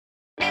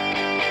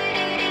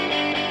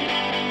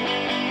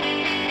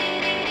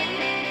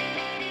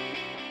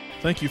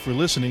Thank you for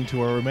listening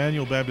to our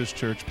Emmanuel Baptist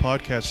Church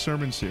podcast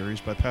sermon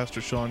series by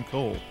Pastor Sean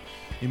Cole.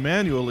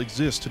 Emmanuel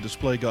exists to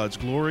display God's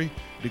glory,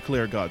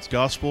 declare God's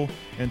gospel,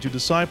 and to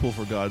disciple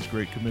for God's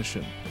Great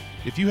Commission.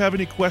 If you have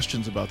any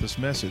questions about this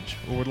message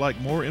or would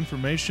like more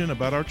information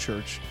about our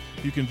church,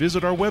 you can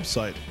visit our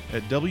website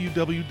at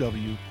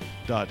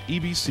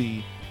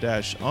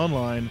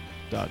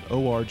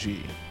www.ebc-online.org.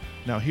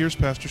 Now here's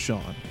Pastor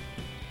Sean.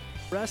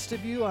 The rest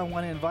of you, I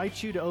want to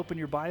invite you to open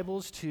your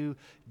Bibles to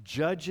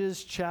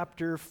Judges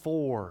chapter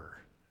 4.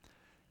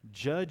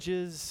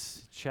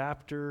 Judges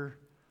chapter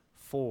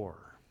 4.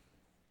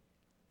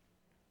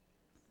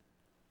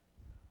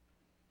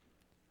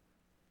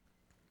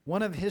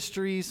 One of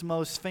history's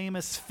most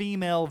famous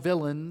female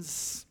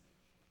villains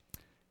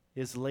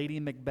is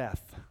Lady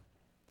Macbeth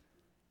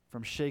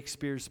from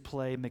Shakespeare's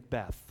play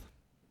Macbeth.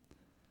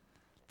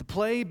 The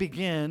play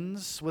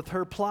begins with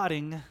her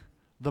plotting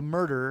the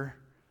murder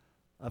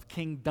of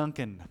King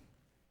Duncan,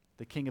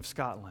 the King of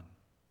Scotland.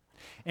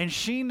 And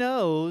she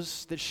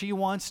knows that she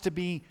wants to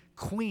be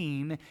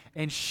queen,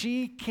 and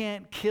she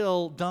can't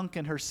kill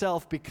Duncan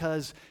herself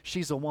because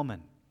she's a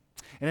woman.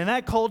 And in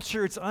that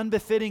culture, it's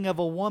unbefitting of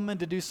a woman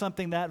to do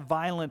something that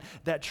violent,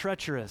 that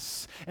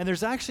treacherous. And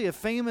there's actually a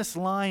famous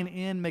line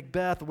in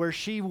Macbeth where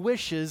she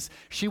wishes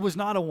she was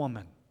not a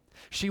woman.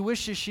 She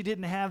wishes she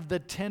didn't have the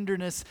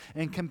tenderness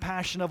and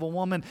compassion of a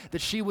woman,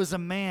 that she was a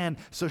man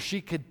so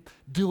she could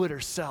do it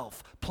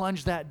herself,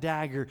 plunge that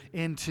dagger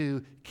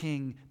into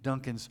King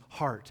Duncan's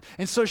heart.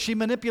 And so she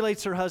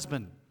manipulates her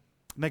husband,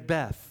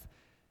 Macbeth,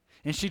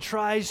 and she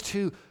tries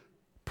to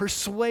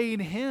persuade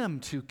him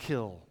to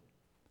kill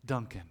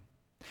Duncan.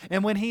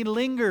 And when he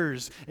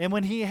lingers and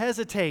when he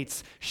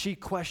hesitates, she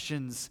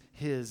questions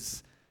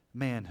his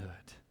manhood.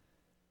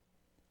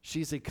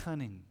 She's a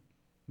cunning,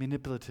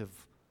 manipulative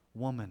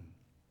woman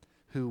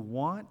who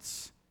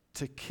wants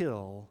to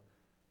kill,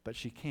 but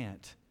she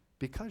can't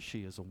because she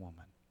is a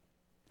woman.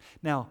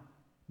 Now,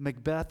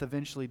 Macbeth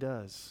eventually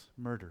does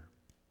murder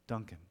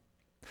Duncan.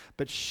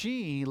 But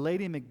she,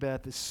 Lady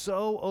Macbeth, is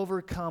so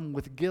overcome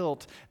with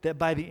guilt that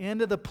by the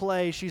end of the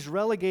play, she's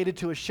relegated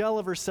to a shell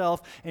of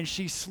herself, and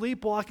she's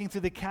sleepwalking through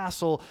the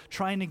castle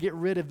trying to get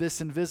rid of this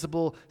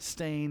invisible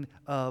stain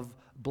of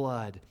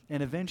blood.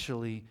 And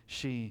eventually,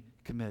 she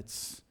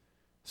commits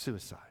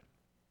suicide.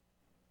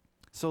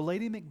 So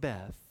Lady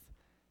Macbeth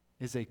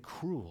is a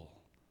cruel,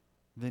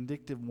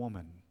 vindictive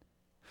woman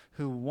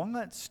who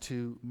wants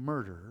to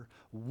murder,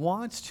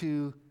 wants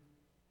to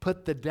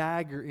put the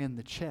dagger in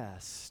the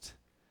chest,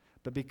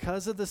 but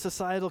because of the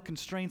societal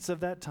constraints of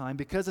that time,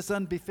 because it's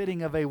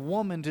unbefitting of a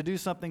woman to do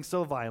something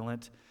so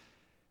violent,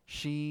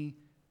 she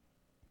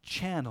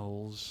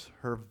channels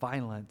her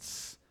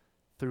violence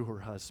through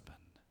her husband.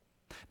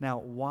 Now,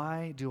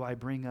 why do I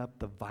bring up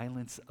the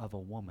violence of a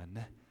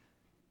woman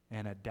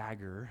and a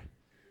dagger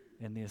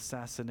in the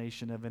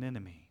assassination of an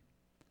enemy?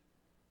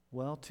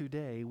 Well,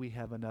 today we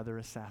have another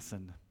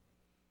assassin,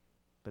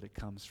 but it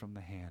comes from the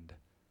hand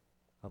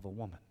of a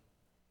woman.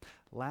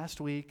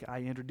 Last week, I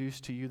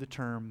introduced to you the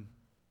term,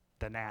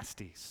 the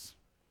nasties.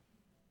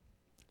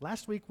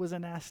 Last week was a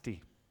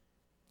nasty.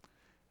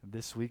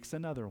 This week's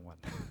another one.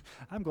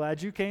 I'm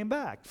glad you came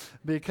back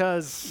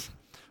because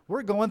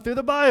we're going through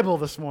the Bible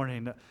this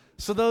morning.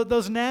 So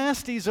those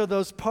nasties are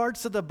those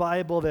parts of the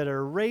Bible that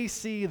are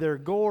racy, they're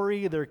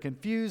gory, they're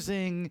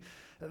confusing.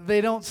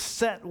 They don't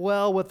set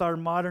well with our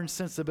modern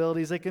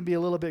sensibilities. They can be a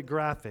little bit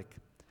graphic.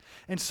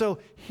 And so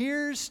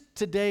here's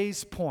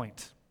today's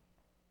point.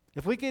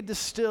 If we could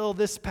distill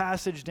this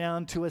passage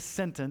down to a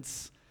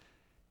sentence,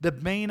 the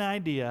main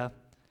idea,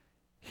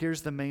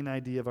 here's the main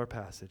idea of our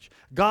passage.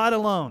 God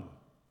alone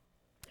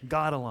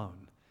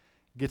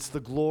gets the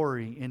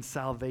glory in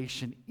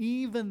salvation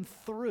even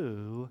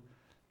through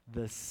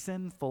the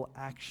sinful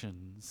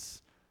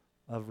actions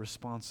of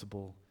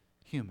responsible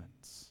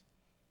humans.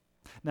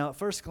 Now, at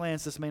first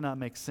glance, this may not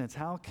make sense.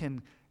 How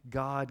can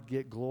God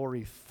get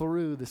glory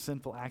through the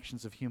sinful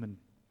actions of human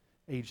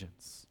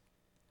agents?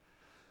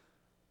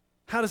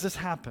 How does this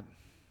happen?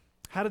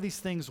 How do these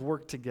things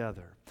work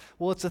together?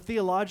 Well, it's a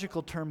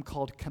theological term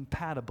called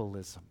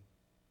compatibilism.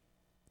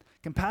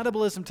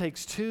 Compatibilism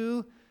takes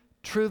two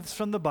truths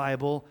from the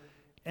Bible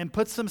and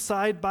puts them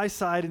side by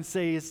side and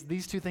says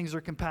these two things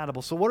are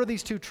compatible. So what are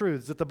these two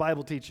truths that the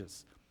Bible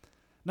teaches?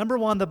 Number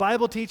one, the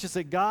Bible teaches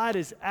that God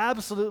is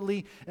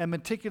absolutely and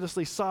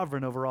meticulously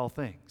sovereign over all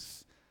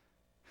things.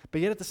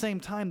 But yet at the same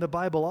time, the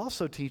Bible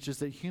also teaches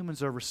that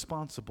humans are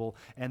responsible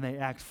and they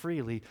act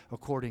freely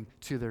according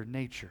to their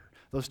nature.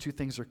 Those two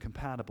things are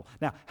compatible.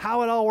 Now,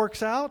 how it all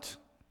works out,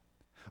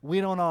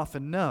 we don't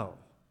often know.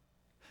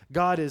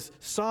 God is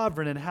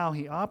sovereign in how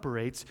he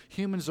operates.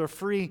 Humans are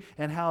free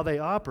in how they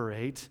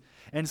operate.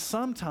 And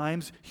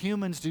sometimes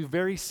humans do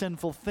very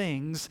sinful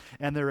things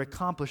and they're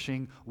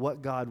accomplishing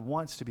what God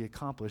wants to be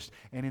accomplished.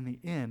 And in the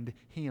end,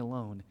 he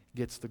alone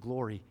gets the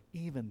glory,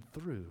 even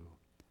through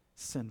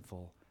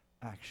sinful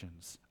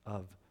actions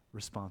of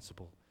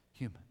responsible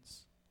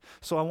humans.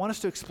 So I want us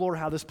to explore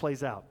how this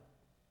plays out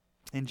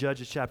in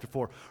Judges chapter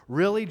 4.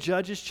 Really,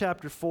 Judges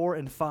chapter 4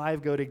 and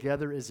 5 go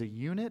together as a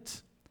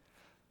unit.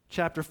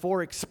 Chapter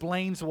 4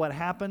 explains what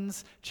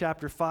happens.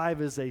 Chapter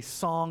 5 is a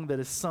song that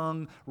is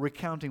sung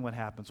recounting what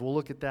happens. We'll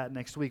look at that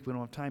next week. We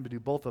don't have time to do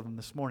both of them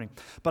this morning.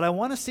 But I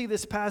want to see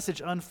this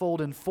passage unfold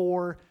in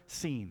 4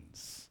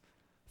 scenes,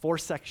 4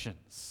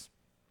 sections.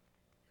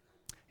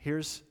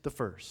 Here's the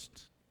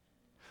first.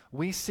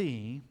 We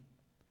see,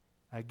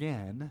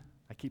 again,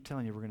 I keep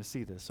telling you we're going to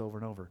see this over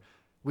and over.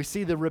 We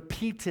see the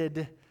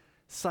repeated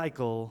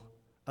cycle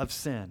of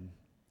sin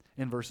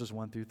in verses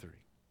 1 through 3.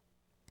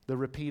 The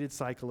repeated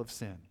cycle of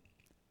sin.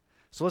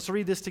 So let's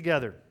read this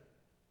together.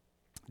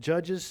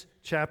 Judges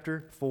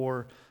chapter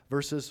 4,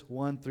 verses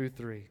 1 through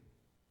 3.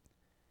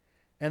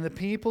 And the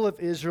people of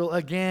Israel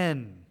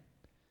again,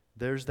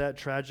 there's that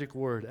tragic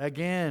word,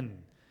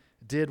 again,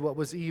 did what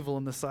was evil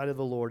in the sight of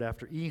the Lord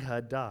after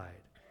Ehud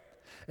died.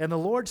 And the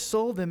Lord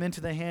sold them into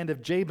the hand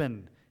of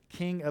Jabin,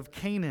 king of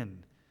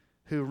Canaan,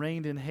 who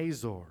reigned in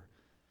Hazor.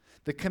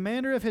 The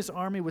commander of his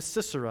army was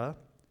Sisera,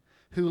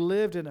 who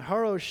lived in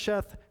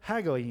Harosheth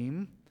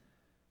Hagoyim.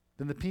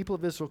 Then the people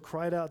of Israel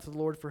cried out to the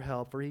Lord for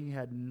help, for he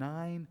had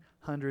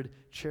 900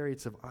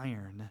 chariots of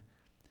iron,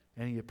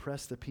 and he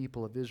oppressed the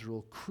people of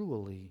Israel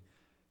cruelly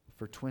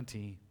for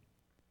 20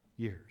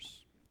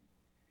 years.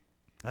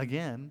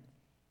 Again,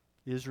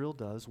 Israel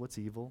does what's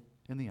evil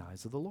in the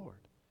eyes of the Lord.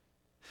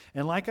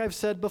 And like I've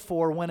said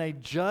before, when a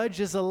judge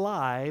is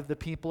alive, the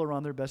people are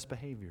on their best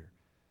behavior.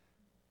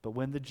 But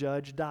when the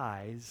judge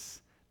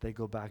dies, they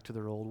go back to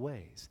their old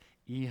ways.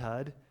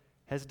 Ehud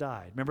has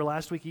died. Remember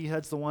last week,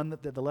 Ehud's the one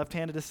that the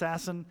left-handed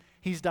assassin?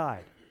 He's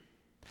died.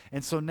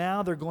 And so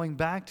now they're going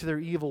back to their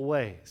evil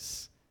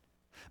ways.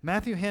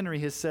 Matthew Henry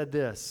has said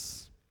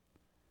this: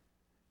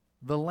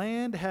 the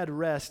land had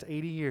rest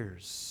 80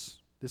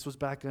 years. This was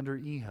back under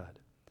Ehud.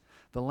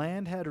 The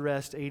land had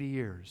rest 80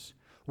 years,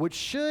 which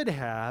should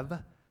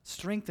have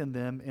strengthened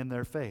them in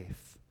their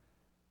faith.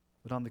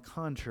 But on the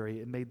contrary,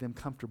 it made them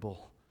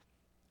comfortable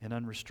and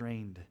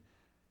unrestrained,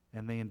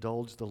 and they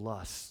indulged the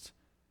lust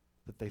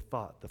that they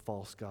thought the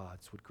false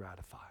gods would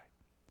gratify.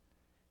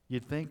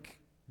 You'd think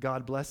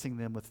God blessing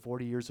them with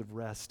 40 years of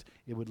rest,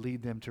 it would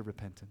lead them to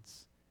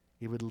repentance.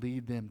 It would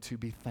lead them to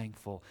be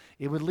thankful.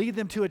 It would lead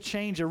them to a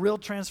change, a real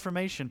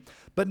transformation.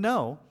 But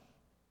no,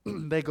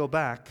 they go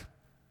back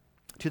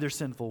to their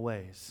sinful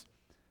ways.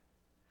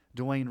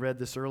 Dwayne read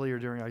this earlier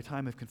during our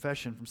time of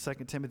confession from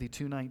 2 Timothy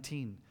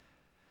 2:19.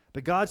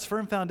 But God's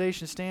firm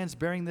foundation stands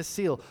bearing this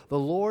seal: the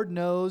Lord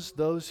knows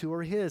those who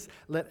are his.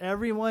 Let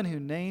everyone who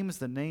names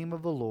the name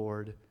of the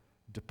Lord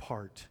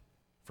depart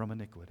from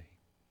iniquity.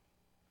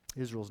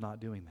 Israel's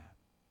not doing that.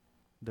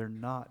 They're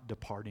not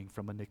departing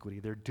from iniquity.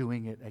 They're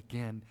doing it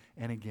again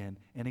and again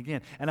and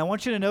again. And I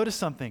want you to notice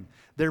something.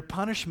 Their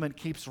punishment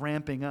keeps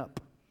ramping up.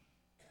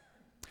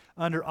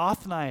 Under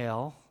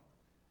Othniel,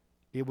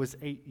 it was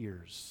 8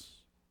 years.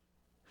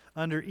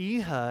 Under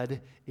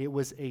Ehud, it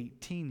was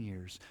 18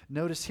 years.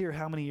 Notice here,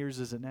 how many years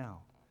is it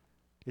now?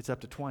 It's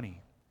up to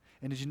 20.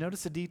 And did you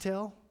notice the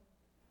detail?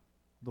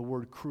 The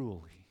word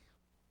cruelly.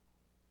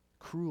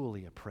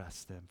 Cruelly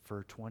oppressed them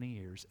for 20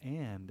 years.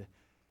 And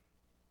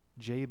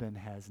Jabin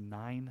has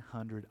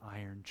 900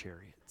 iron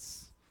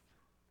chariots.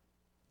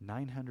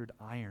 900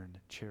 iron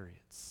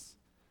chariots.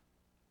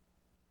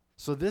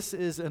 So this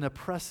is an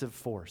oppressive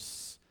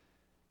force.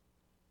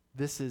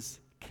 This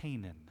is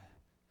Canaan.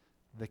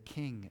 The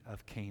king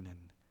of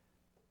Canaan,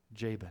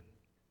 Jabin,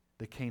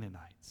 the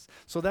Canaanites.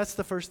 So that's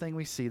the first thing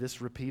we see,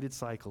 this repeated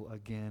cycle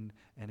again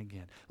and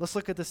again. Let's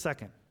look at the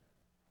second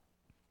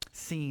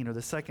scene, or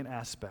the second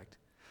aspect.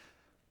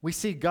 We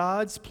see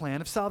God's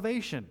plan of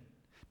salvation.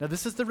 Now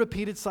this is the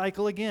repeated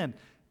cycle again.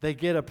 They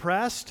get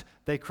oppressed,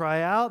 they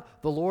cry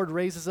out, the Lord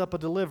raises up a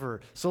deliverer.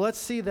 So let's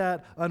see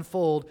that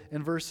unfold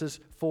in verses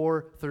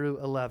 4 through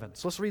 11.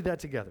 So let's read that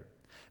together.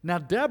 Now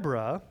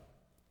Deborah,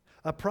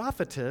 a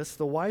prophetess,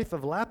 the wife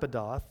of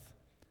Lapidoth,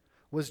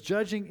 was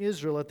judging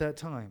Israel at that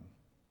time.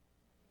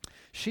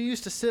 She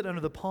used to sit under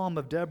the palm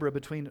of Deborah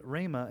between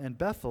Ramah and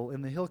Bethel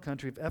in the hill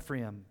country of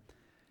Ephraim.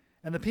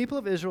 And the people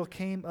of Israel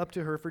came up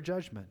to her for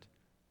judgment.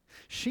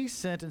 She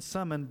sent and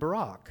summoned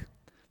Barak,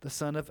 the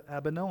son of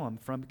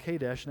Abinoam, from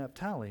Kadesh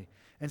Naphtali,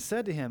 and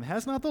said to him,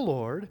 Has not the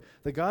Lord,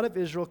 the God of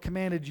Israel,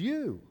 commanded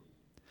you,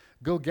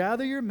 go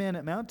gather your men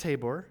at Mount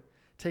Tabor,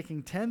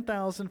 taking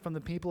 10,000 from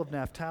the people of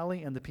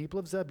Naphtali and the people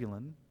of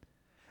Zebulun,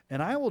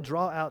 and I will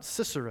draw out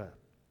Sisera,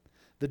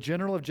 the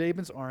general of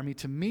Jabin's army,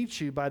 to meet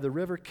you by the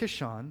river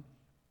Kishon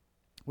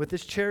with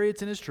his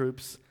chariots and his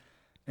troops,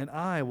 and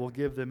I will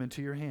give them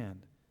into your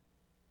hand.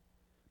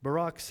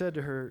 Barak said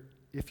to her,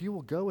 If you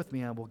will go with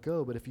me, I will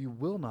go, but if you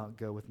will not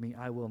go with me,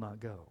 I will not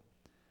go.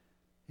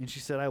 And she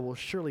said, I will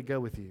surely go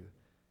with you.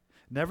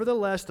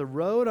 Nevertheless, the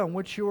road on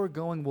which you are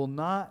going will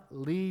not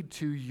lead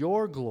to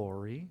your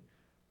glory,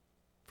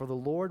 for the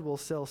Lord will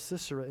sell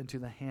Sisera into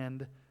the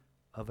hand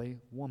of a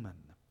woman.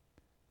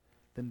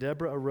 Then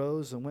Deborah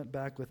arose and went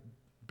back with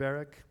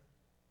Barak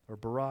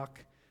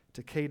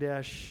to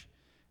Kadesh.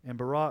 And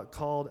Barak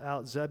called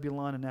out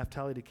Zebulun and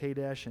Naphtali to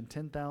Kadesh, and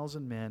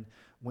 10,000 men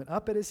went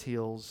up at his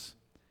heels,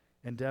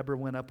 and Deborah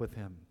went up with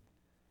him.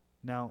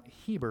 Now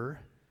Heber,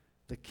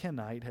 the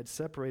Kenite, had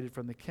separated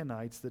from the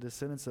Kenites, the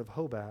descendants of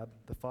Hobab,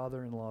 the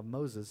father-in-law of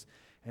Moses,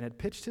 and had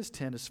pitched his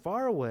tent as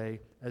far away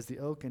as the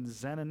oak in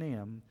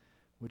Zananim,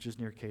 which is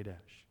near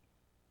Kadesh.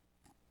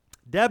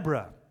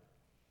 Deborah,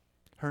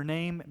 her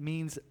name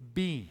means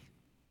bee.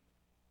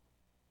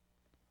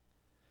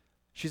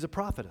 She's a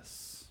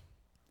prophetess.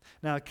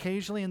 Now,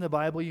 occasionally in the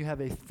Bible, you have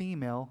a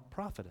female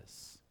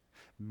prophetess.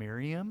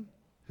 Miriam,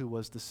 who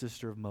was the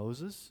sister of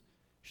Moses,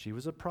 she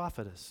was a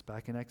prophetess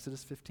back in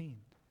Exodus 15.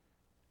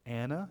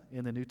 Anna,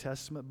 in the New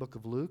Testament book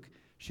of Luke,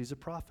 she's a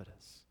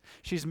prophetess.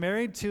 She's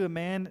married to a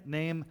man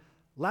named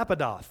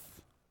Lapidoth.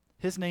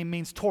 His name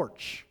means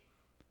torch.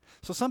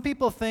 So some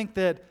people think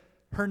that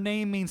her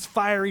name means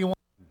fiery one,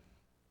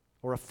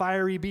 or a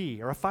fiery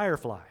bee, or a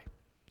firefly.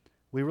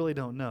 We really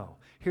don't know.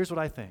 Here's what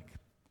I think.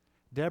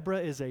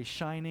 Deborah is a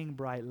shining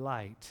bright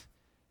light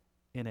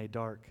in a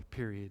dark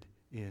period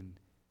in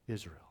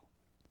Israel.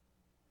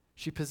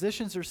 She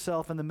positions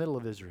herself in the middle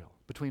of Israel,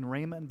 between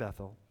Ramah and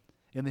Bethel,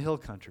 in the hill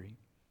country.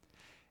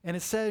 And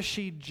it says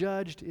she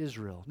judged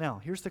Israel.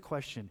 Now, here's the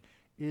question.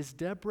 Is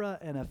Deborah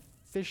an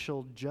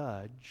official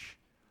judge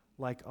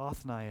like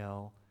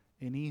Othniel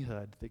and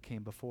Ehud that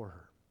came before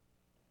her?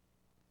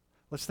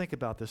 Let's think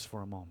about this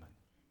for a moment.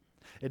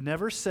 It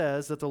never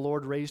says that the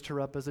Lord raised her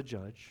up as a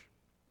judge.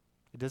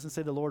 It doesn't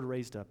say the Lord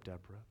raised up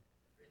Deborah.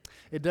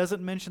 It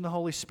doesn't mention the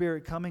Holy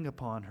Spirit coming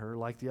upon her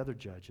like the other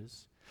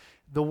judges.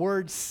 The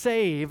word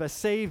save, a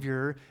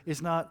savior,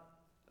 is not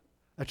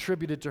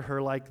attributed to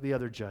her like the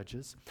other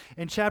judges.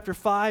 In chapter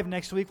 5,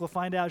 next week, we'll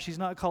find out she's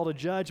not called a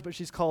judge, but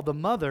she's called the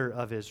mother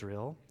of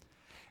Israel.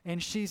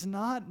 And she's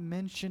not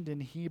mentioned in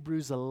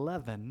Hebrews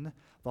 11,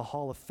 the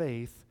hall of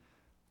faith,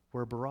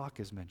 where Barak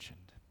is mentioned.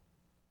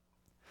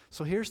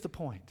 So here's the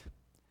point.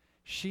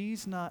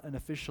 She's not an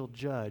official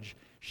judge.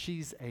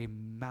 She's a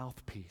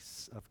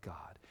mouthpiece of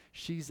God.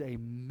 She's a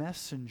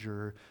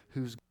messenger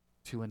who's going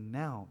to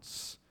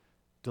announce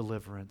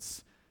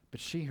deliverance, but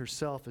she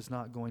herself is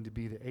not going to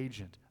be the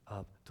agent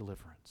of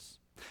deliverance.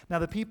 Now,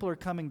 the people are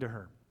coming to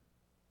her,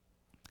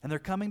 and they're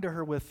coming to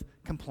her with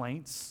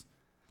complaints.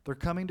 They're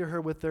coming to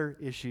her with their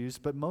issues,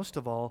 but most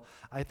of all,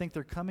 I think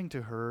they're coming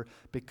to her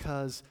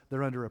because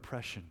they're under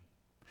oppression.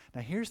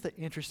 Now, here's the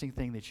interesting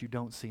thing that you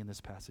don't see in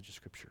this passage of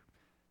Scripture.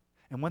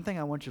 And one thing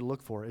I want you to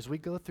look for, as we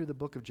go through the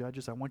book of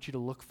Judges, I want you to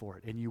look for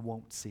it, and you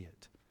won't see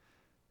it.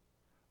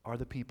 Are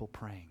the people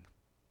praying?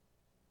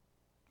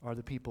 Are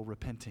the people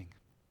repenting?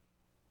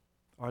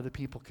 Are the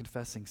people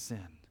confessing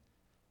sin?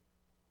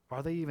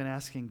 Are they even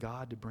asking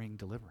God to bring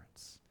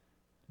deliverance?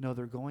 No,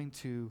 they're going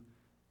to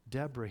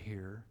Deborah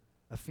here,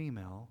 a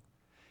female,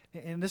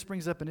 and this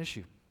brings up an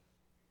issue.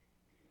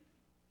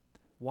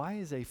 Why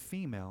is a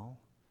female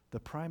the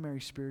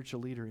primary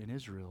spiritual leader in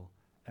Israel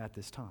at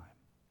this time?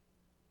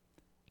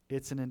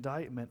 It's an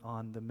indictment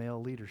on the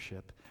male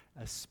leadership,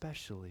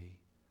 especially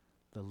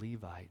the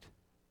Levite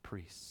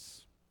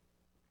priests.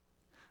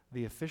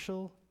 The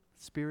official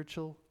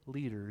spiritual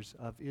leaders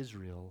of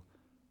Israel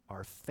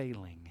are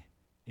failing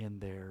in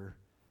their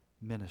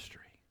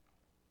ministry.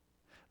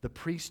 The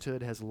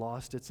priesthood has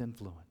lost its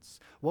influence.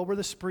 What were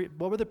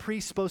the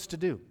priests supposed to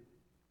do?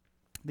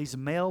 These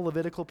male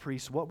Levitical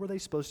priests, what were they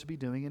supposed to be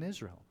doing in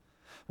Israel?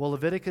 Well,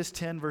 Leviticus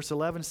 10 verse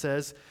 11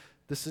 says,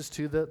 this is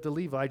to the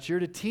Levites, you're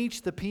to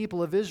teach the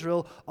people of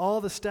Israel all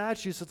the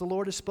statutes that the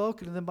Lord has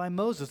spoken to them by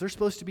Moses. They're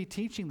supposed to be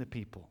teaching the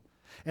people.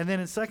 And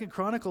then in 2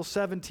 Chronicles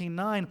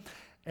 17:9,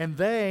 and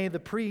they, the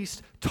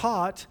priests,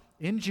 taught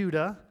in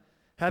Judah,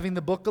 having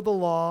the book of the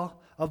law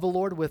of the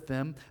Lord with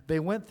them. They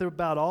went through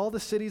about all the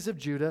cities of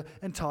Judah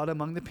and taught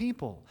among the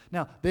people.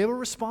 Now, they were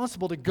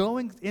responsible to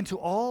going into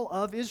all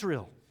of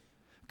Israel,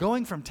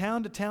 going from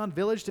town to town,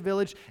 village to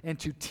village, and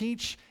to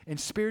teach and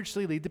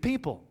spiritually lead the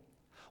people.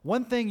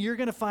 One thing you're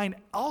going to find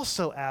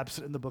also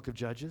absent in the book of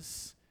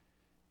Judges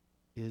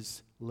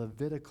is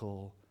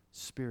Levitical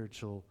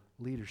spiritual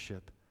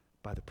leadership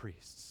by the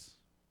priests.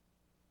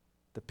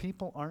 The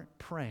people aren't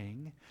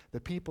praying,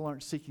 the people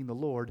aren't seeking the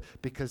Lord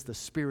because the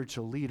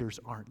spiritual leaders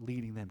aren't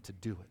leading them to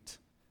do it.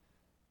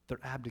 They're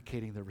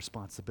abdicating their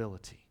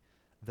responsibility.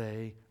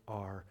 They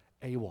are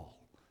AWOL.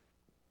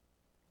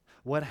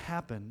 What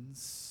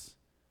happens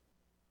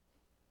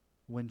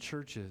when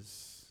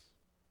churches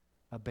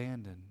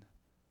abandon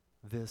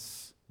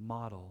this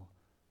model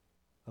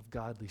of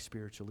godly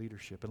spiritual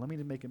leadership? And let me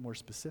make it more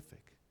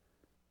specific.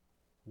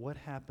 What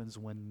happens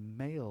when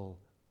male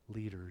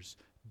leaders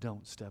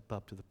don't step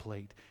up to the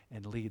plate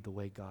and lead the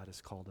way God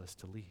has called us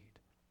to lead?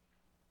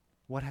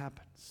 What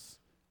happens?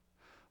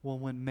 Well,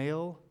 when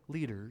male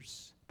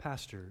leaders,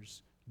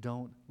 pastors,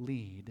 don't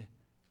lead,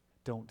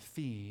 don't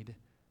feed,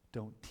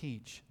 don't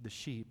teach the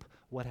sheep,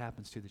 what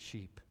happens to the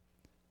sheep?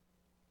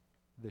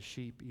 The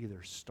sheep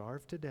either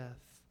starve to death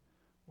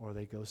or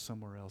they go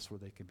somewhere else where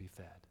they can be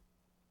fed.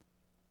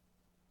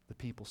 The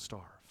people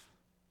starve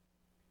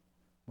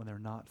when they're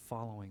not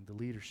following the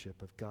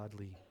leadership of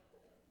godly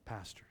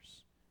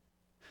pastors.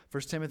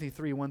 1 Timothy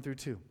 3, 1 through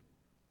 2.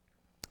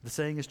 The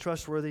saying is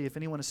trustworthy. If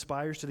anyone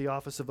aspires to the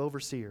office of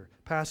overseer,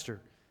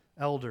 pastor,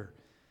 elder,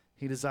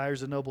 He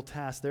desires a noble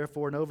task.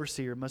 Therefore, an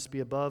overseer must be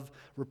above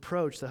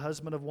reproach, the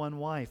husband of one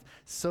wife,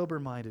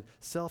 sober-minded,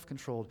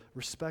 self-controlled,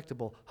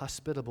 respectable,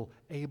 hospitable,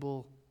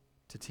 able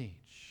to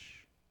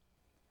teach.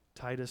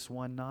 Titus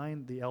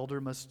 1:9, the elder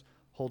must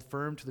hold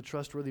firm to the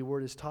trustworthy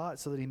word is taught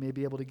so that he may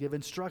be able to give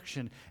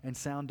instruction and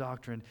sound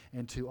doctrine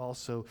and to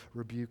also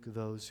rebuke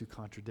those who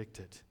contradict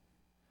it.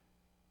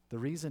 The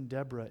reason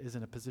Deborah is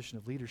in a position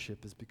of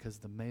leadership is because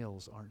the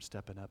males aren't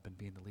stepping up and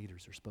being the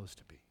leaders they're supposed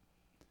to be.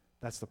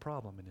 That's the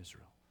problem in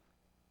Israel.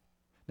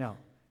 Now,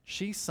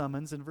 she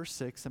summons in verse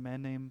 6 a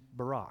man named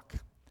Barak.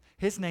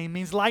 His name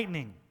means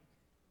lightning.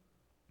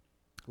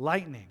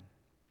 Lightning.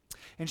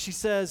 And she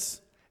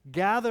says,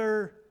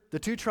 gather the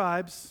two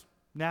tribes,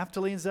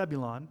 Naphtali and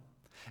Zebulun,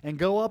 and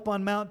go up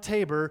on Mount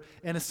Tabor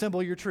and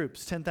assemble your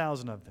troops,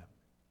 10,000 of them.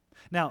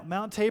 Now,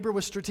 Mount Tabor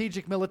was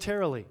strategic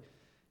militarily.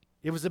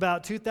 It was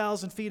about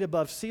 2,000 feet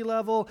above sea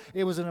level.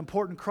 It was an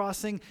important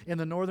crossing in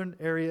the northern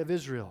area of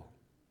Israel.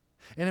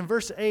 And in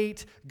verse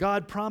 8,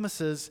 God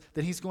promises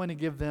that he's going to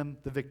give them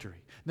the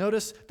victory.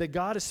 Notice that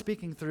God is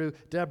speaking through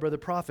Deborah the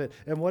prophet.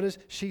 And what does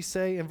she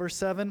say in verse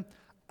 7?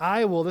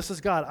 This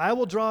is God, I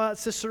will draw out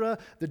Sisera,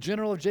 the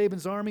general of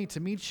Jabin's army, to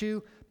meet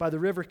you by the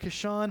river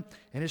Kishon,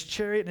 and his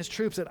chariot and his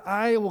troops, and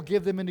I will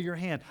give them into your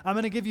hand. I'm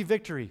going to give you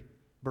victory,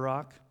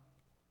 Barak.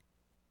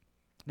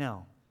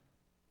 Now,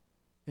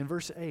 in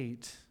verse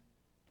 8,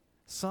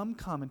 some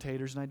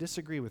commentators, and I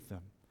disagree with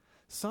them,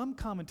 some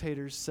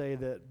commentators say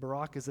that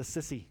Barak is a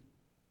sissy.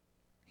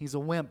 He's a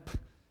wimp.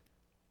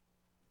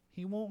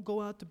 He won't go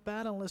out to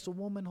battle unless a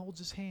woman holds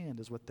his hand,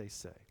 is what they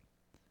say.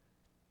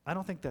 I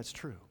don't think that's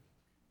true.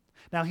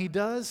 Now, he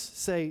does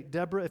say,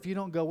 Deborah, if you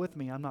don't go with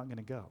me, I'm not going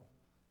to go.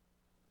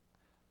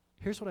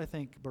 Here's what I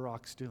think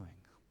Barak's doing.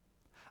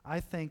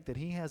 I think that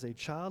he has a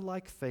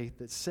childlike faith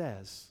that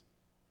says,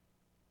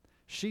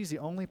 she's the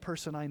only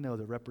person I know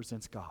that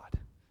represents God.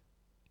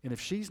 And if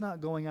she's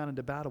not going out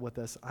into battle with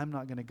us, I'm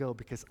not going to go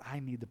because I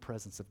need the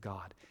presence of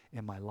God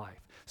in my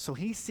life. So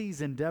he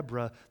sees in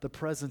Deborah the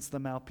presence, the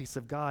mouthpiece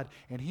of God,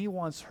 and he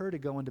wants her to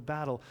go into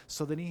battle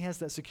so that he has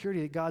that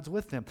security that God's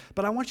with him.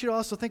 But I want you to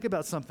also think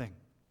about something.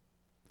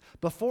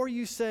 Before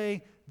you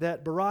say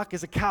that Barak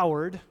is a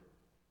coward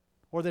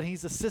or that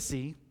he's a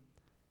sissy,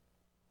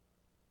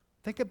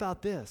 think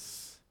about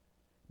this.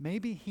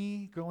 Maybe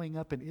he, growing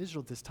up in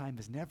Israel this time,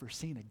 has never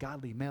seen a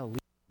godly male leader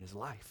in his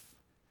life.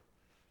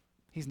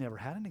 He's never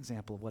had an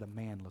example of what a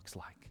man looks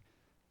like.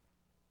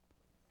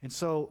 And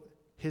so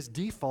his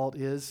default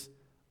is,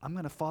 I'm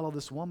going to follow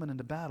this woman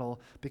into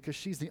battle because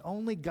she's the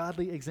only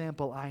godly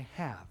example I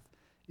have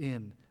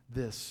in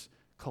this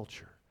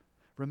culture.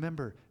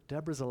 Remember,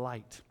 Deborah's a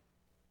light.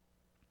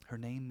 Her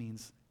name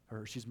means,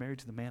 or she's married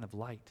to the man of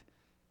light.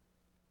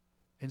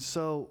 And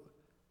so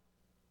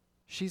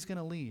she's going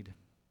to lead,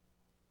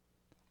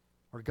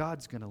 or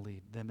God's going to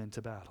lead them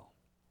into battle.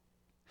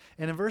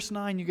 And in verse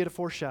 9, you get a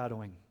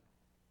foreshadowing.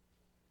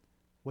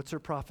 What's her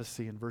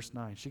prophecy in verse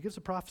 9? She gives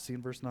a prophecy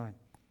in verse 9.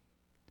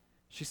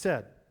 She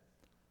said,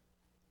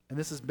 and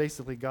this is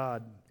basically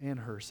God and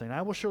her saying,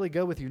 I will surely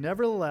go with you.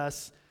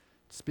 Nevertheless,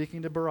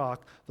 speaking to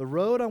Barak, the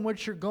road on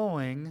which you're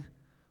going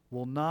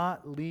will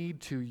not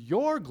lead to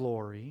your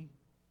glory,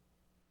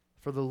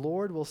 for the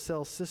Lord will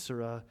sell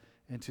Sisera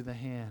into the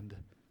hand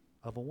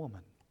of a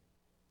woman.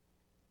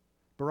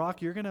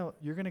 Barak, you're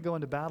gonna go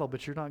into battle,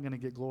 but you're not going to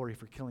get glory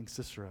for killing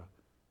Sisera.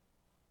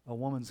 A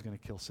woman's going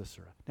to kill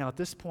Sisera. Now, at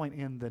this point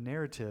in the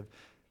narrative,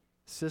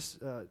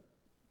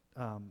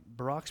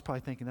 Barak's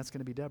probably thinking that's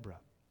going to be Deborah.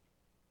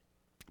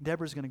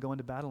 Deborah's going to go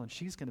into battle, and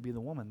she's going to be the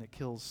woman that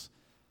kills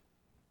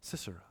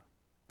Sisera.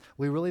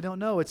 We really don't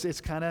know.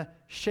 It's kind of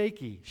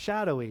shaky,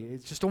 shadowy.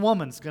 It's just a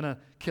woman's going to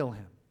kill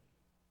him.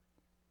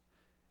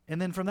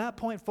 And then from that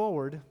point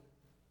forward,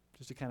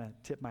 just to kind of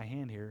tip my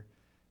hand here,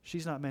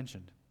 she's not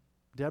mentioned.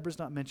 Deborah's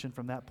not mentioned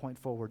from that point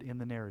forward in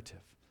the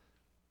narrative.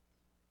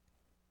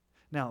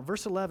 Now,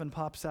 verse 11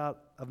 pops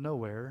out of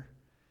nowhere,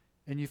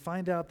 and you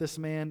find out this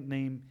man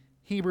named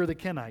Heber the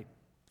Kenite.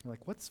 You're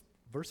like, what's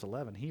verse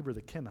 11? Heber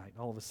the Kenite,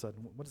 all of a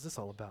sudden. What is this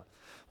all about?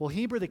 Well,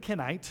 Heber the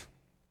Kenite,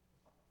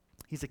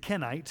 he's a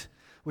Kenite,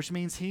 which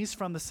means he's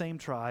from the same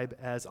tribe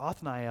as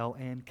Othniel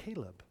and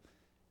Caleb,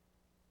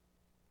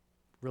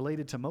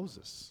 related to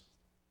Moses.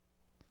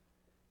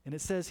 And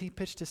it says he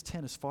pitched his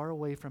tent as far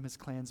away from his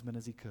clansmen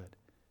as he could.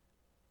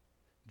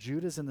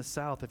 Judah's in the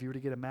south. If you were to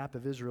get a map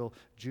of Israel,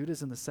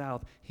 Judah's in the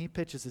south. He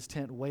pitches his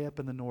tent way up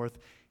in the north.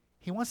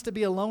 He wants to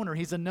be a loner.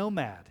 He's a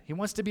nomad. He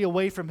wants to be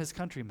away from his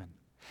countrymen.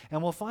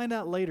 And we'll find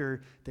out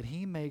later that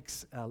he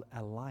makes an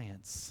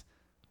alliance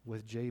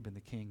with Jabin,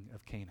 the king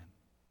of Canaan.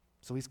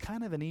 So he's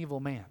kind of an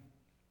evil man.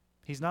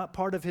 He's not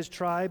part of his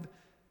tribe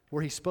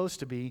where he's supposed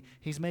to be.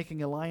 He's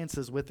making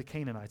alliances with the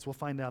Canaanites. We'll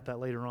find out that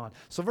later on.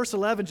 So verse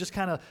 11 just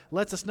kind of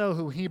lets us know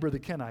who Heber the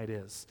Kenite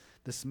is,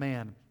 this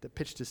man that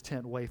pitched his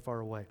tent way far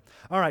away.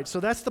 All right, so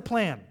that's the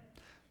plan.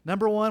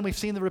 Number one, we've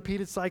seen the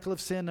repeated cycle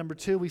of sin. Number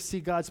two, we see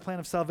God's plan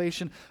of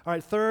salvation. All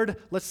right, third,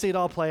 let's see it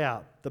all play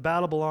out. The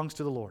battle belongs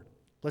to the Lord.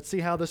 Let's see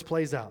how this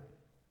plays out.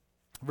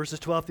 Verses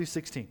 12 through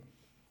 16.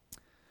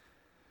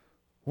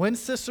 When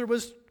Sisera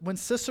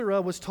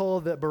was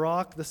told that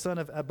Barak, the son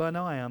of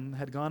Abinoam,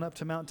 had gone up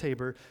to Mount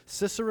Tabor,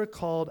 Sisera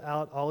called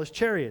out all his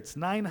chariots,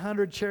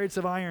 900 chariots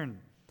of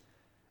iron,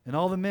 and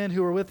all the men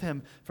who were with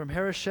him from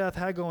Harosheth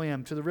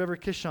Hagoyim to the river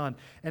Kishon.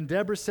 And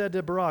Deborah said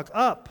to Barak,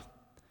 "Up,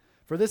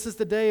 for this is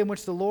the day in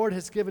which the Lord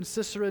has given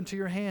Sisera into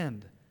your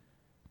hand.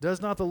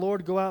 Does not the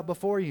Lord go out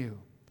before you?"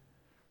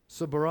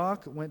 So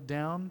Barak went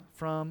down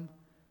from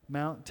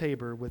Mount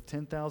Tabor with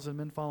 10,000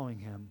 men following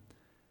him.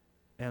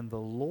 And the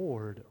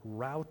Lord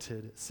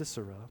routed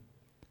Sisera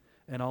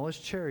and all his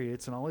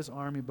chariots and all his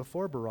army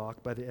before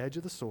Barak by the edge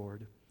of the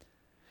sword.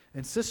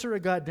 And Sisera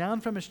got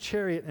down from his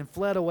chariot and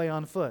fled away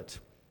on foot.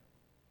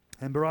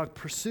 And Barak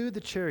pursued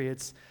the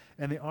chariots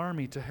and the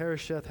army to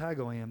Harosheth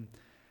Hagoyim,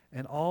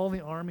 and all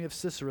the army of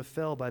Sisera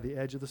fell by the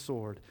edge of the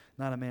sword.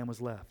 Not a man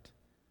was left.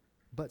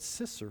 But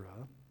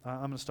Sisera, I'm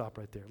going to stop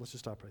right there. Let's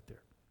just stop right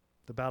there.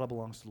 The battle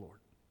belongs to the Lord.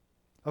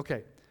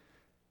 Okay,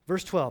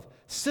 verse 12.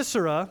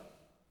 Sisera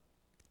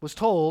was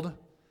told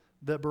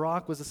that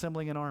Barak was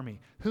assembling an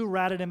army. Who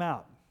ratted him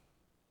out?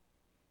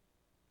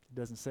 It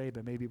doesn't say,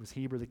 but maybe it was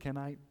Heber the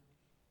Kenite.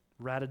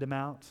 Ratted him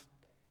out.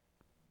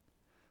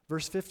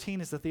 Verse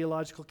 15 is the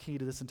theological key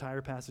to this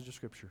entire passage of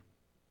Scripture.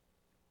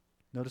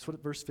 Notice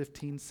what verse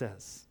 15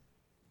 says.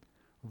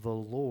 The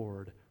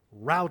Lord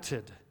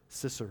routed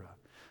Sisera.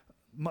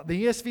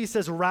 The ESV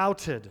says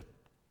routed.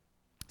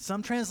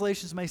 Some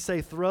translations may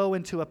say throw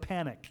into a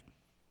panic.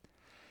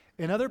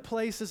 In other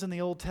places in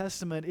the Old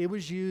Testament, it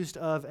was used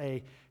of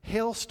a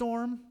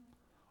hailstorm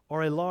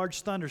or a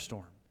large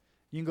thunderstorm.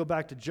 You can go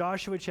back to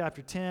Joshua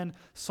chapter 10,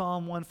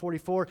 Psalm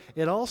 144.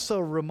 It also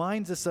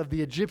reminds us of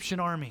the Egyptian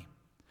army.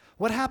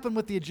 What happened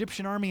with the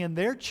Egyptian army and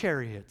their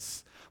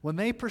chariots when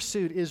they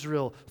pursued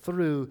Israel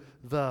through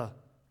the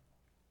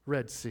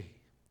Red Sea?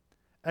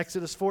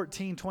 Exodus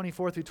 14,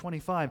 24 through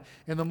 25.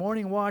 In the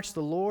morning watch,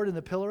 the Lord in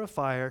the pillar of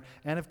fire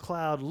and of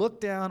cloud looked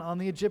down on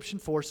the Egyptian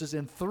forces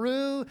and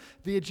threw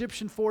the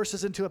Egyptian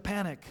forces into a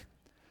panic,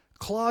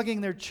 clogging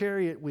their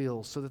chariot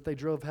wheels so that they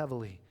drove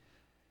heavily.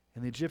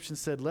 And the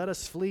Egyptians said, "Let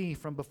us flee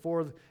from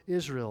before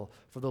Israel,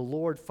 for the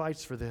Lord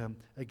fights for them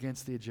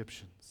against the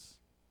Egyptians."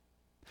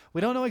 We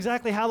don't know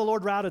exactly how the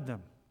Lord routed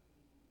them.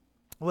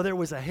 Whether it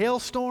was a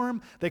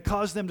hailstorm that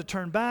caused them to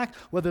turn back,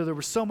 whether there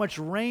was so much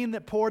rain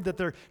that poured that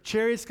their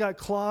chariots got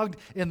clogged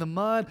in the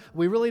mud,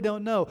 we really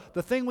don't know.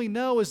 The thing we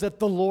know is that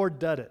the Lord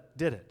did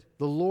it.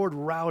 The Lord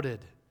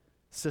routed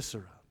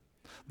Sisera.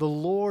 The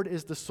Lord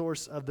is the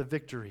source of the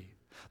victory.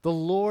 The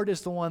Lord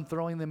is the one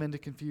throwing them into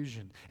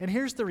confusion. And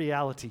here's the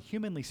reality,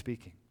 humanly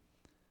speaking.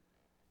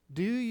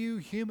 Do you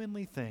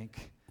humanly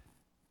think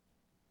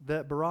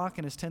that Barak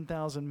and his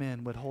 10,000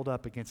 men would hold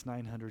up against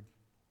 900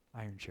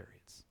 iron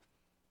chariots?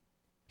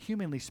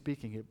 Humanly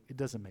speaking, it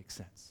doesn't make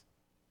sense.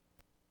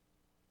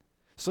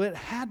 So it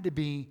had to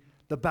be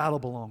the battle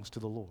belongs to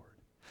the Lord.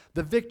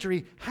 The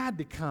victory had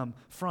to come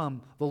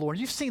from the Lord.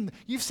 You've seen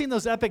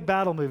those epic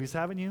battle movies,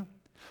 haven't you?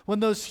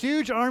 When those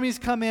huge armies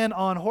come in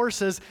on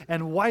horses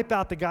and wipe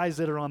out the guys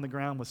that are on the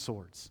ground with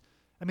swords.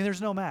 I mean,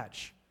 there's no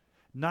match.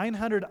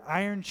 900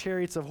 iron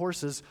chariots of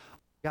horses,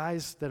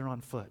 guys that are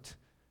on foot.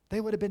 They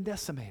would have been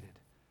decimated.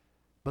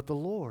 But the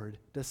Lord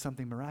does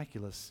something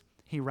miraculous.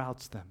 He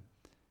routs them.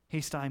 He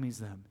stymies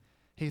them.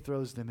 He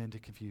throws them into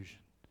confusion.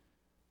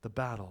 The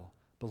battle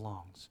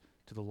belongs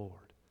to the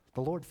Lord.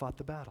 The Lord fought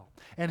the battle.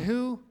 And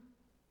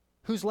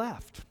who's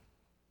left?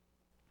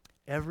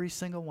 Every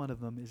single one of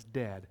them is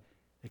dead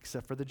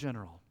except for the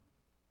general,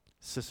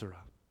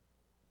 Sisera.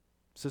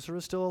 Sisera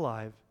is still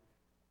alive,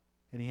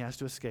 and he has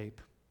to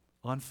escape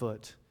on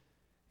foot.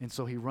 And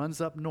so he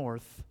runs up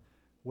north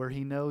where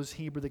he knows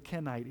Heber the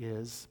Kenite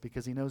is,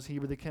 because he knows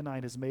Heber the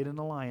Kenite has made an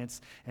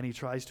alliance, and he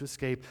tries to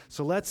escape.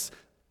 So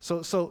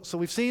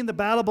we've seen the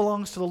battle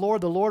belongs to the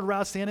Lord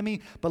routs the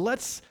enemy,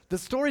 but the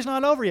story's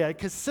not over yet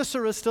because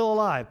Sisera is still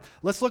alive.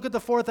 Let's look at the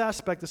fourth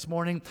aspect this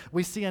morning.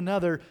 We see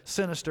another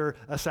sinister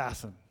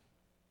assassin.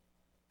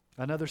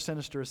 Another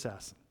sinister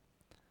assassin.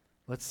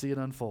 Let's see it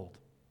unfold.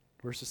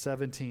 Verses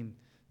 17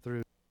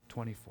 through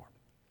 24.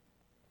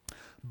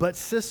 But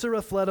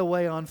Sisera fled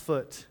away on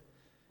foot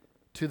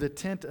to the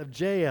tent of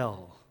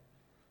Jael,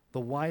 the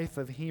wife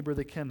of Heber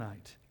the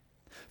Kenite.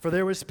 For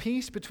there was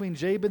peace between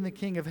Jabin the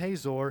king of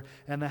Hazor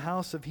and the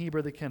house of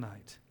Heber the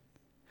Kenite.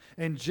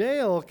 And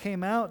Jael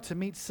came out to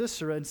meet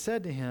Sisera and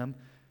said to him,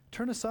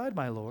 "Turn aside,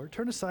 my lord,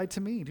 turn aside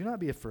to me, do not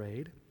be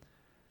afraid."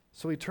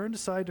 So he turned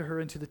aside to her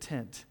into the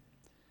tent,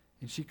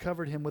 and she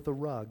covered him with a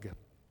rug.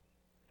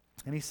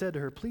 And he said to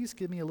her, "Please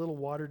give me a little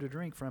water to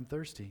drink, for I'm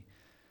thirsty."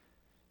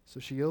 So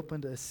she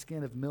opened a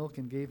skin of milk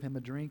and gave him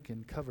a drink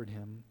and covered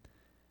him.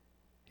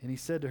 And he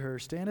said to her,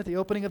 "Stand at the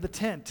opening of the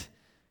tent,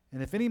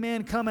 and if any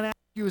man come and ask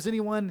you, is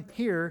anyone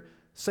here,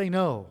 say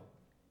no."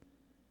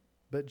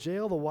 But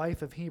Jael, the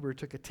wife of Heber,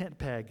 took a tent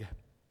peg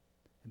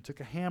and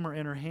took a hammer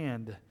in her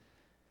hand.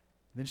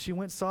 Then she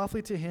went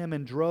softly to him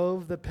and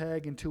drove the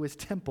peg into his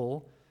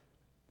temple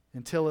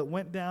until it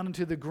went down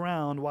into the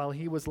ground while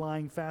he was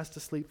lying fast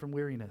asleep from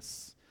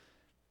weariness.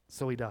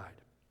 So he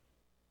died.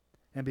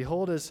 And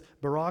behold, as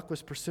Barak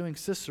was pursuing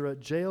Sisera,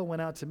 Jael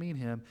went out to meet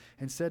him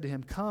and said to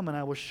him, "Come, and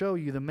I will show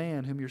you the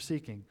man whom you're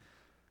seeking."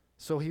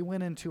 So he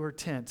went into her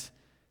tent,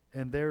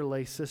 and there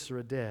lay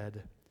Sisera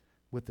dead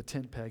with the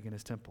tent peg in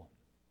his temple.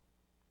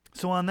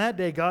 So on that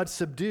day God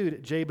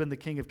subdued Jabin the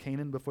king of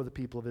Canaan before the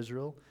people of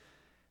Israel.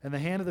 And the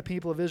hand of the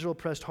people of Israel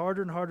pressed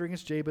harder and harder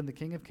against Jabin the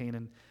king of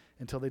Canaan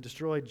until they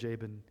destroyed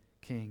Jabin,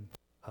 king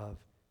of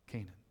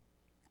Canaan.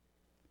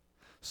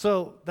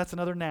 So that's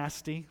another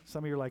nasty.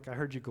 Some of you are like, I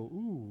heard you go,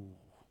 ooh.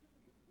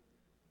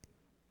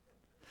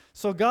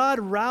 So God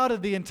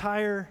routed the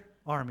entire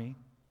army,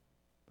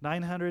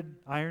 900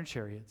 iron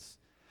chariots.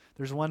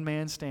 There's one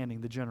man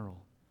standing, the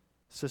general,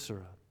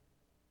 Sisera.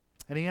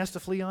 And he has to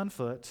flee on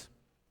foot.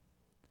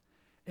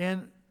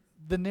 And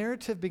the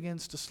narrative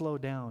begins to slow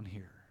down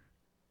here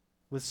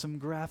with some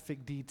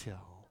graphic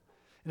detail.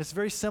 And it's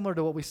very similar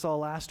to what we saw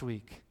last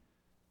week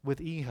with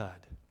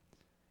Ehud.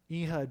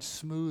 Ehud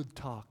smooth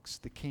talks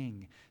the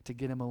king to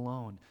get him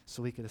alone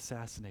so he could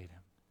assassinate him.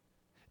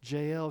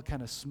 Jael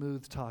kind of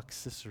smooth talks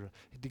Sisera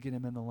to get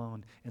him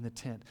alone in the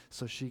tent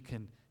so she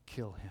can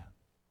kill him.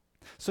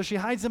 So she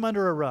hides him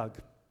under a rug,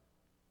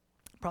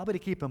 probably to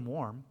keep him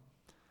warm,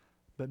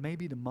 but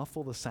maybe to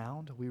muffle the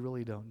sound. We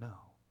really don't know.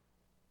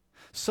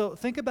 So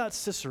think about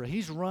Sisera.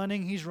 He's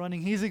running,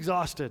 he's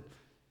exhausted.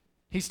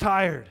 He's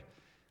tired.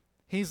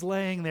 He's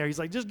laying there. He's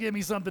like, just give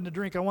me something to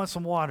drink. I want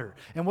some water.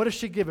 And what does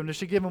she give him? Does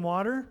she give him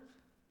water?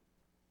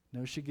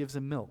 No, she gives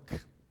him milk.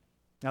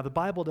 Now, the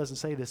Bible doesn't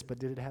say this, but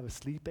did it have a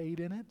sleep aid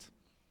in it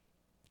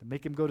to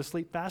make him go to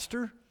sleep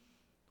faster?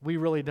 We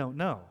really don't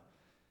know.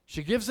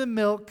 She gives him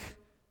milk.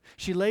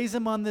 She lays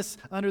him on this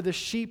under the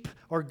sheep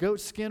or goat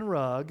skin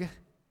rug.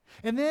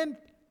 And then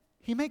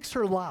he makes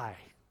her lie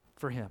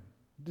for him.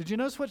 Did you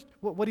notice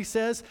what he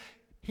says?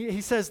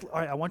 He says, all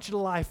right, I want you to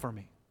lie for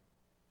me.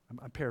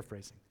 I'm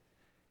paraphrasing.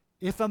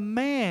 If a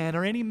man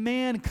or any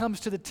man comes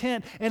to the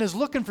tent and is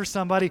looking for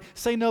somebody,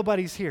 say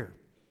nobody's here.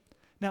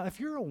 Now, if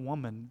you're a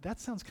woman, that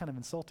sounds kind of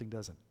insulting,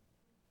 doesn't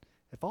it?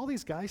 If all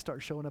these guys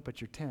start showing up at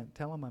your tent,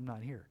 tell them I'm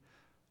not here.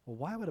 Well,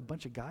 why would a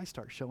bunch of guys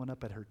start showing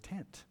up at her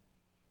tent?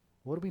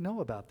 What do we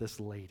know about this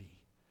lady?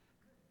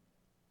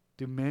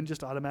 Do men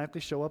just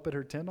automatically show up at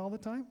her tent all the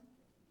time?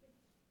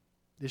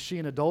 Is she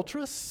an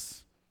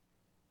adulteress?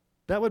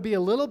 That would be a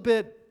little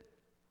bit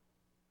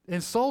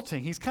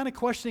insulting. He's kind of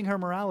questioning her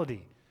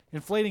morality,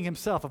 inflating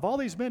himself. If all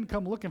these men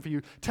come looking for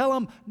you, tell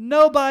them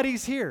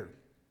nobody's here.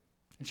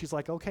 And she's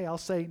like, okay, I'll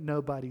say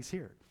nobody's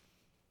here.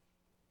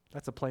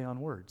 That's a play on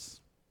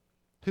words.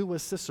 Who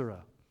was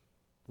Sisera?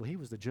 Well, he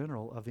was the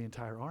general of the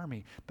entire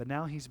army, but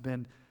now he's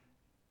been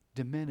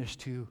diminished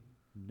to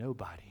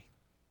nobody.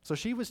 So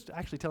she was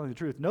actually telling the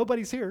truth.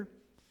 Nobody's here.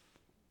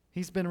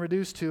 He's been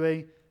reduced to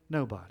a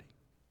nobody.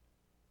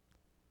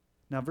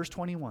 Now, verse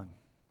 21,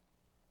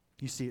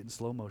 you see it in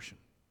slow motion.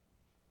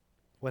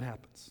 What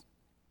happens?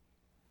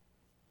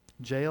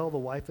 Jael, the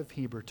wife of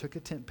Heber, took a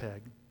tent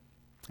peg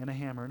and a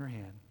hammer in her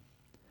hand,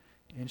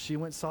 and she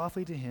went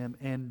softly to him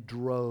and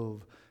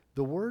drove.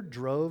 The word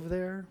drove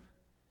there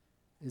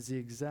is the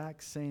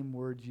exact same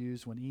word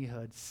used when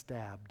Ehud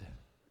stabbed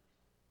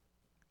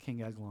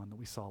King Eglon that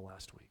we saw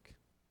last week.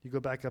 You go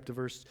back up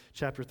to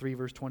chapter 3,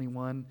 verse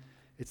 21,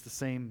 it's the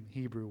same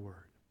Hebrew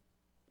word.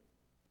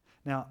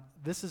 Now,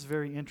 this is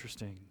very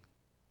interesting.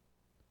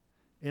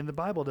 And the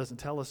Bible doesn't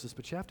tell us this,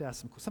 but you have to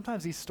ask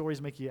sometimes these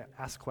stories make you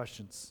ask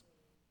questions.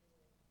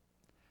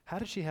 How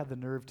did she have the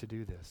nerve to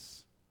do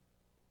this?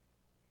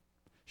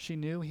 She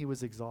knew he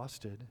was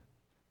exhausted,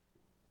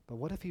 but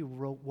what if he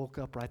woke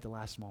up right at the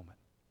last moment?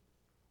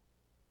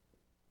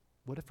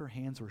 What if her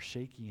hands were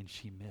shaky and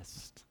she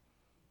missed?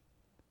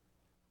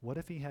 What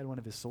if he had one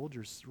of his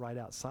soldiers right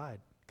outside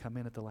come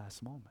in at the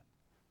last moment?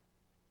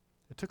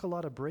 It took a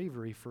lot of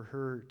bravery for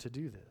her to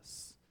do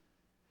this.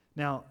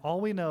 Now,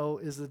 all we know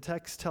is the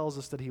text tells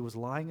us that he was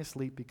lying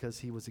asleep because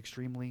he was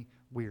extremely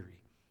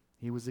weary.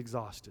 He was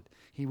exhausted.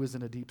 He was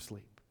in a deep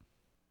sleep.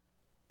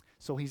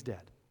 So he's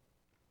dead.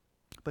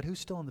 But who's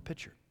still in the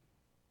picture?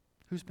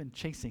 Who's been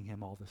chasing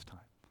him all this time?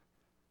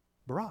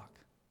 Barak.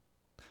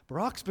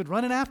 Barak's been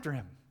running after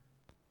him.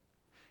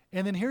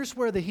 And then here's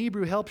where the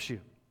Hebrew helps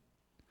you.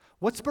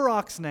 What's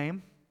Barak's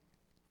name?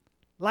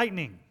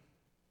 Lightning.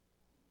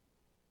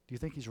 Do you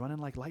think he's running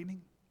like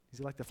lightning? Is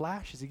he like the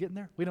Flash? Is he getting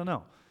there? We don't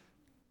know.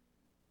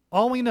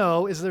 All we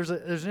know is there's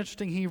an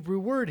interesting Hebrew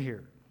word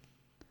here.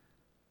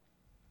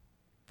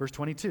 Verse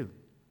 22.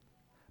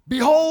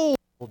 Behold!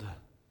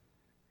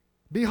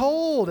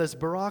 Behold, as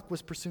Barak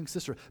was pursuing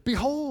Sisera.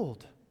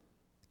 Behold!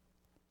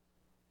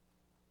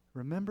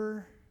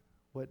 Remember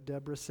what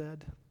Deborah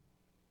said?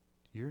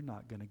 You're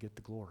not going to get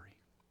the glory.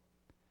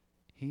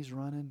 He's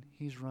running,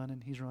 he's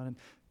running, he's running.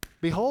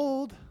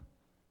 Behold,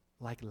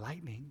 like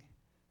lightning,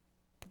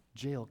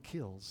 Jael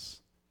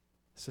kills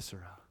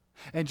Sisera.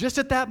 And just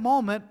at that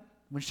moment,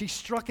 when she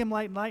struck him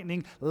like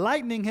lightning,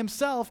 lightning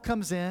himself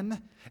comes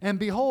in, and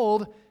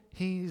behold,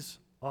 he's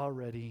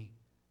already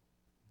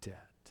dead.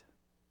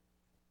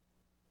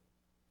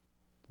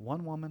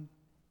 One woman,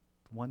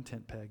 one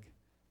tent peg,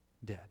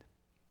 dead.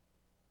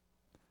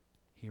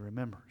 He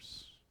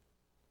remembers.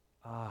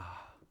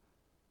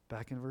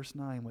 Back in verse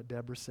 9, what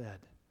Deborah said.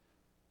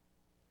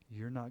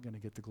 You're not going to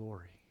get the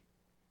glory.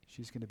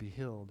 She's going to be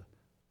healed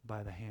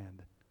by the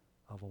hand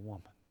of a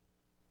woman.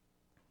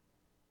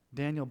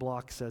 Daniel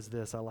Block says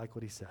this. I like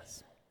what he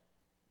says.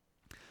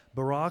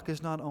 Barak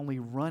is not only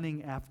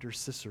running after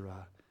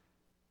Sisera,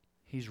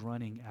 he's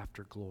running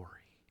after glory.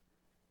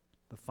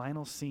 The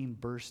final scene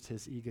burst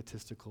his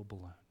egotistical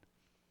balloon.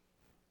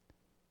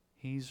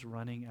 He's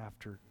running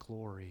after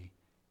glory,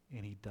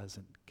 and he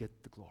doesn't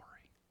get the glory.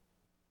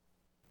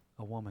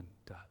 A woman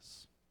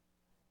does.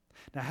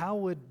 Now, how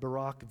would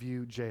Barak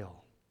view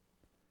Jael?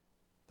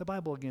 The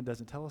Bible, again,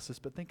 doesn't tell us this,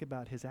 but think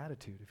about his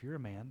attitude. If you're a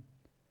man,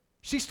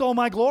 she stole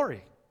my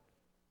glory.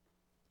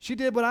 She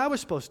did what I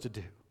was supposed to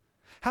do.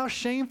 How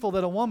shameful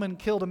that a woman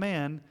killed a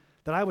man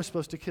that I was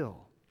supposed to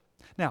kill.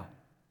 Now,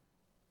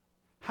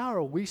 how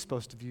are we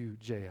supposed to view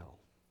Jael?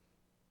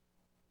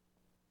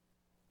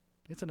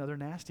 It's another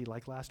nasty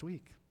like last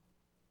week.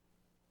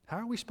 How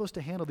are we supposed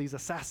to handle these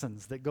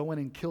assassins that go in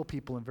and kill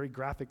people in very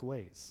graphic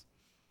ways?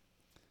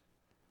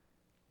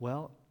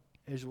 Well,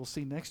 as we'll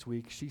see next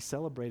week, she's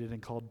celebrated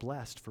and called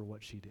blessed for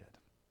what she did.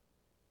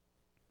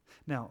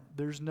 Now,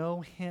 there's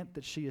no hint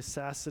that she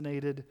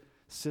assassinated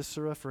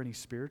Sisera for any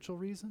spiritual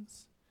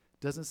reasons.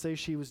 Doesn't say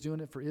she was doing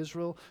it for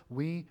Israel.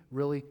 We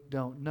really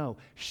don't know.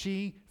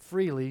 She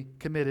freely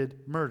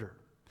committed murder.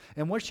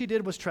 And what she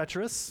did was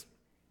treacherous.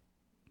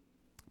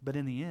 But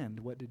in the end,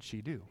 what did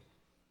she do?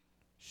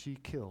 She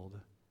killed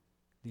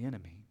the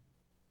enemy.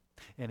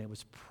 And it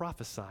was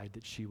prophesied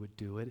that she would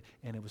do it,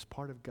 and it was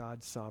part of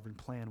God's sovereign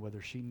plan,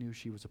 whether she knew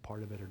she was a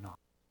part of it or not.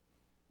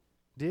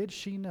 Did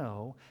she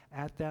know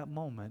at that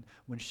moment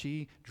when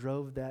she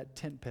drove that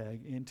tent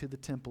peg into the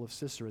temple of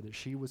Sisera that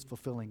she was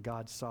fulfilling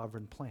God's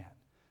sovereign plan,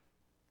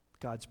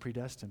 God's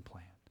predestined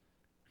plan?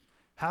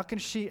 How can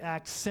she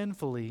act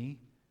sinfully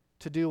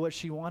to do what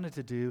she wanted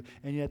to do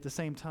and yet at the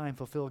same time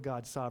fulfill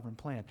God's sovereign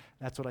plan?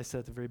 That's what I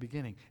said at the very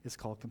beginning. It's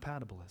called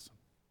compatibilism.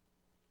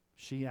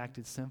 She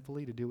acted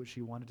sinfully to do what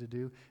she wanted to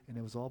do, and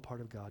it was all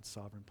part of God's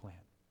sovereign plan.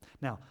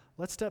 Now,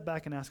 let's step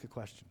back and ask a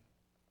question.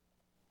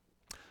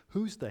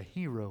 Who's the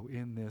hero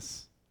in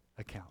this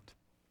account?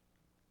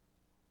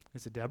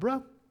 Is it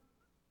Deborah?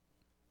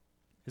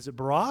 Is it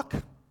Barak?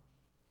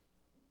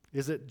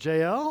 Is it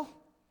Jael?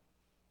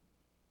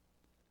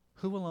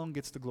 Who alone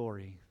gets the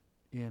glory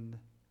in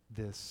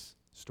this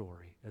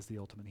story as the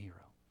ultimate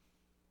hero?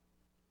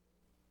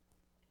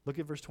 Look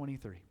at verse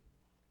 23.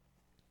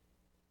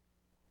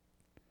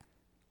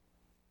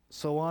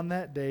 So on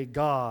that day,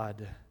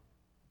 God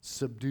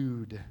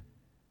subdued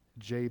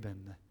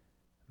Jabin,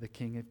 the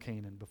king of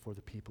Canaan, before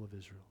the people of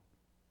Israel.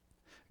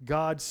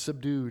 God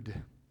subdued.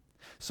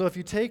 So if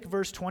you take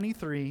verse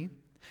 23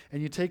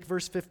 and you take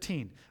verse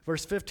 15.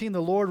 Verse 15, the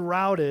Lord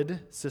routed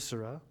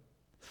Sisera.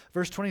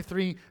 Verse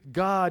 23,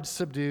 God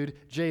subdued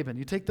Jabin.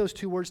 You take those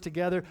two words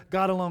together,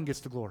 God alone gets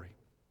the glory.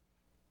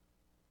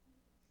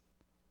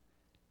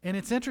 And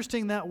it's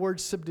interesting, that word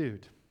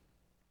subdued.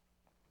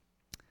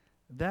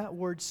 That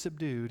word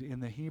subdued in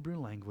the Hebrew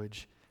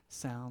language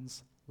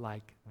sounds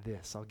like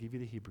this. I'll give you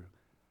the Hebrew.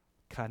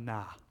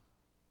 Kana.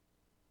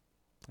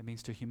 It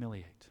means to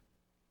humiliate.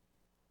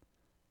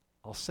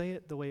 I'll say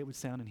it the way it would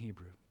sound in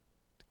Hebrew,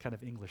 kind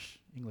of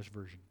English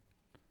version.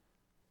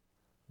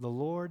 The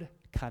Lord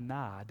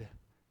kanad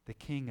the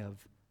king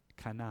of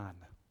Canaan.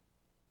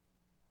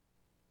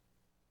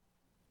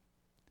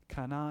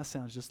 Kana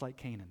sounds just like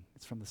Canaan.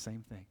 It's from the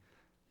same thing.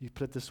 You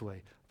put it this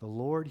way. The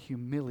Lord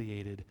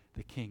humiliated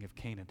the king of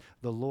Canaan.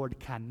 The Lord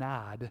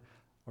kanad,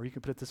 or you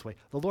can put it this way.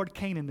 The Lord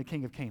Canaan, the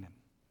king of Canaan.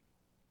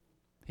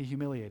 He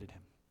humiliated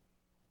him,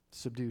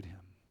 subdued him.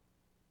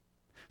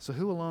 So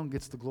who alone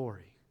gets the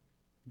glory?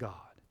 God.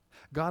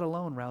 God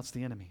alone routs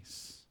the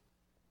enemies.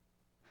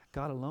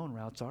 God alone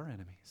routs our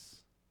enemies.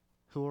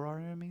 Who are our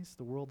enemies?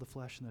 The world, the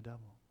flesh, and the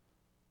devil.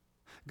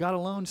 God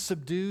alone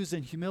subdues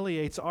and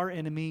humiliates our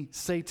enemy,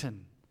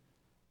 Satan.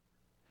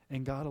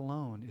 And God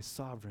alone is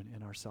sovereign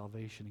in our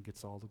salvation and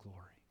gets all the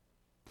glory.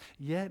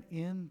 Yet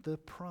in the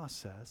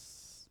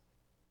process,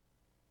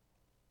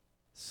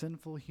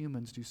 sinful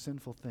humans do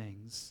sinful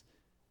things,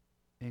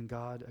 and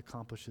God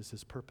accomplishes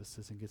his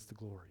purposes and gets the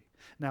glory.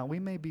 Now, we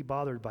may be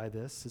bothered by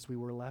this, as we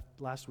were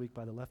last week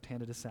by the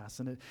left-handed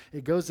assassin.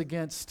 It goes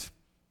against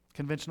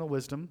conventional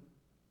wisdom.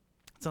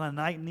 It's not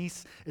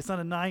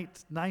a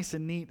nice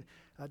and neat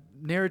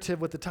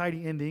narrative with a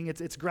tidy ending.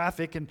 It's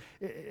graphic, and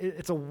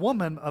it's a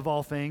woman, of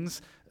all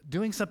things,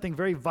 doing something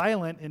very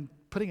violent and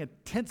putting a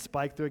tent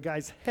spike through a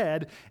guy's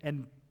head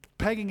and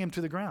pegging him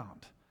to the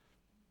ground.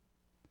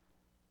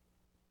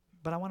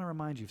 But I want to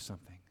remind you of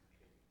something.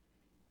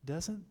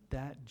 Doesn't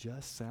that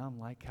just sound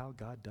like how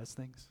God does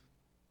things?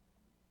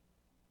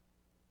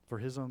 For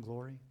his own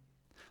glory?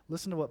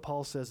 Listen to what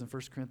Paul says in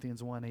 1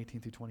 Corinthians 1,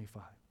 18 through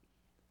 25.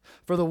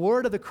 For the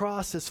word of the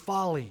cross is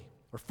folly,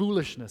 or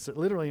foolishness,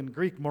 literally in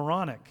Greek,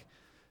 moronic,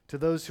 to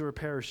those who are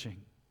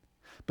perishing.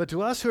 But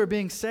to us who are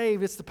being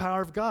saved, it's the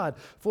power of God.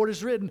 For it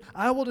is written,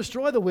 I will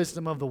destroy the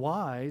wisdom of the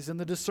wise, and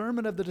the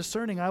discernment of the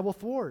discerning I will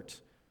thwart.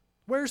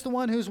 Where's the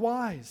one who's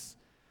wise?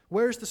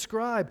 Where's the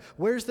scribe?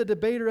 Where's the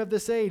debater of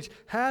this age?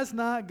 Has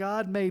not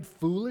God made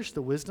foolish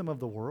the wisdom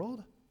of the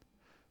world?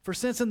 For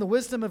since in the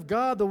wisdom of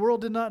God the world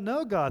did not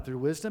know God through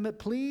wisdom, it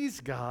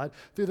pleased God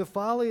through the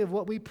folly of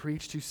what we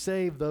preach to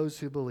save those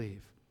who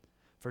believe.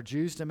 For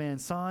Jews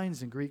demand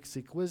signs and Greeks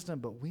seek wisdom,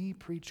 but we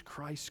preach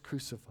Christ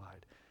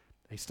crucified,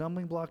 a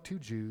stumbling block to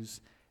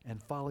Jews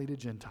and folly to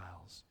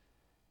Gentiles.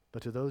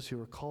 But to those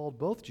who are called,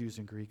 both Jews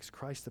and Greeks,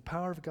 Christ the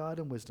power of God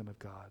and wisdom of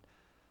God.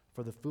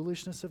 For the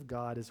foolishness of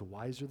God is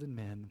wiser than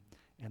men,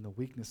 and the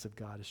weakness of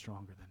God is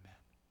stronger than men.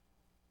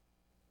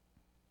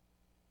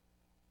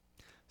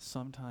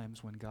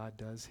 Sometimes when God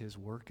does his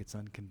work, it's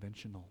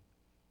unconventional.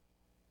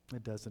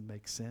 It doesn't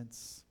make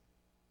sense.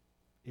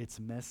 It's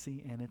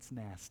messy and it's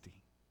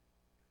nasty.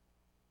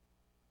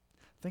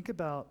 Think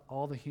about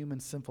all the human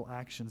sinful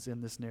actions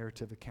in this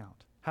narrative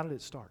account. How did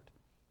it start?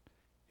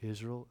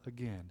 Israel,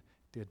 again,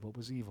 did what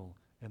was evil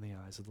in the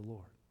eyes of the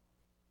Lord.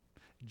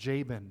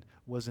 Jabin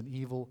was an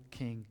evil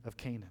king of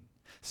Canaan.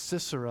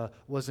 Sisera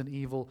was an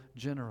evil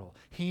general.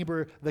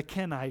 Heber the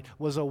Kenite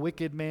was a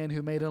wicked man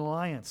who made an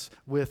alliance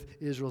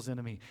with Israel's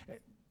enemy.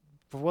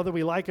 For whether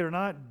we like it or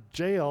not,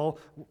 Jael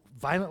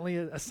violently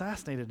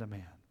assassinated a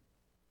man.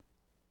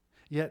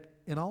 Yet,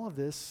 in all of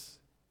this,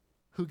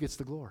 who gets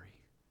the glory?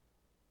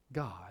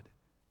 God,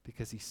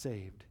 because he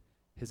saved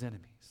his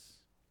enemies.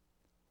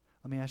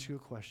 Let me ask you a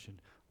question.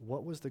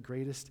 What was the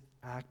greatest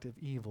act of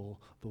evil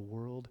the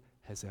world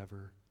has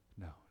ever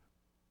known?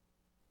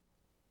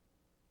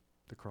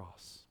 The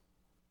cross.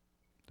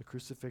 The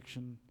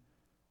crucifixion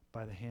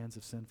by the hands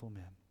of sinful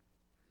men.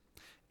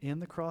 In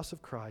the cross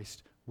of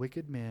Christ,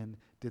 wicked men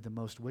did the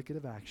most wicked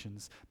of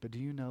actions, but do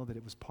you know that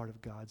it was part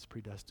of God's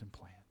predestined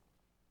plan?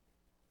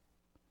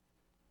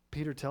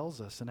 Peter tells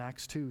us in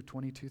Acts 2,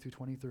 22 through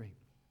 23.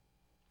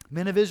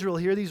 Men of Israel,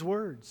 hear these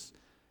words.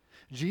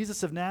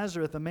 Jesus of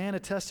Nazareth, a man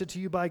attested to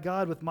you by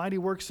God with mighty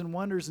works and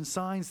wonders and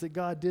signs that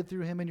God did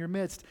through him in your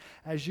midst,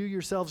 as you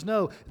yourselves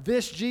know.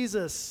 This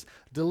Jesus,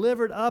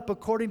 delivered up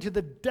according to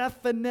the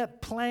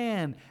definite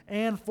plan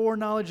and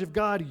foreknowledge of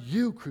God,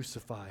 you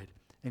crucified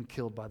and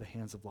killed by the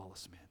hands of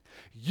lawless men.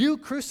 You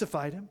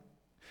crucified him.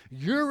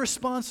 You're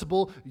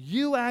responsible.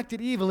 You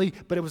acted evilly,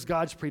 but it was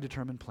God's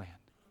predetermined plan.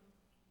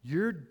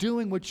 You're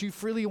doing what you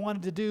freely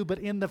wanted to do, but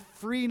in the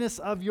freeness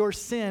of your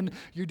sin,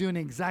 you're doing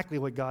exactly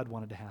what God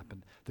wanted to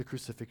happen, the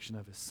crucifixion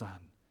of his Son.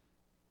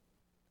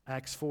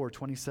 Acts 4,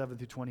 27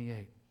 through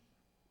 28.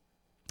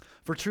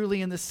 For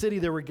truly in this city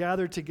there were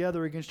gathered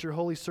together against your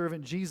holy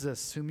servant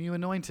Jesus, whom you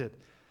anointed,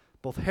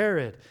 both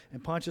Herod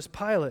and Pontius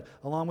Pilate,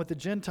 along with the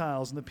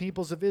Gentiles and the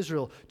peoples of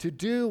Israel, to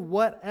do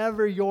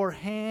whatever your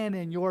hand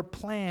and your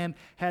plan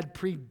had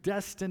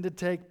predestined to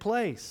take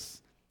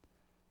place.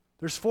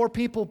 There's 4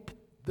 people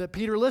that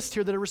Peter lists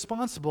here that are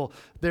responsible.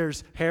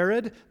 There's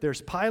Herod, there's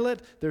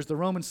Pilate, there's the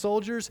Roman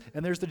soldiers,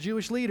 and there's the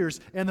Jewish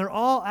leaders. And they're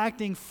all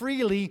acting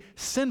freely,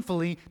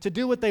 sinfully, to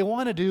do what they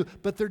want to do,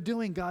 but they're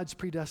doing God's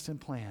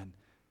predestined plan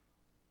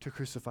to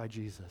crucify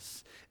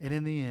Jesus. And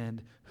in the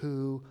end,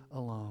 who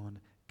alone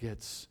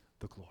gets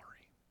the glory?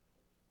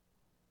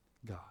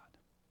 God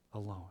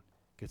alone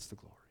gets the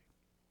glory.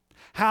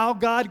 How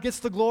God gets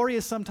the glory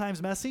is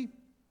sometimes messy.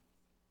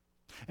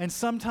 And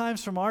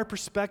sometimes from our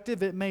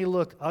perspective, it may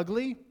look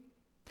ugly.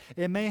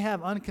 It may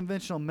have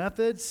unconventional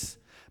methods,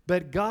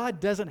 but God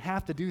doesn't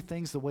have to do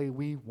things the way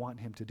we want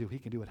him to do. He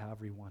can do it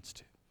however he wants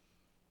to.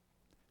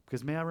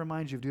 Because may I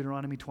remind you of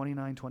Deuteronomy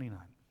 29:29.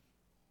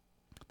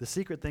 The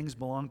secret things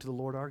belong to the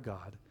Lord our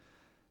God,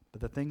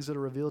 but the things that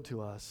are revealed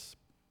to us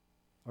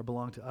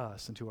belong to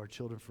us and to our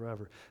children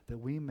forever, that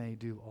we may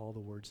do all the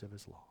words of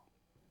his law.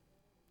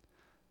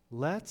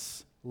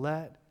 Let's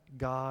let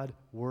God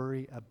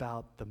worry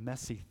about the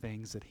messy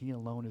things that he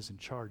alone is in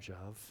charge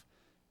of.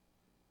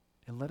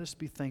 And let us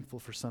be thankful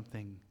for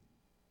something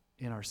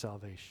in our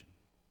salvation.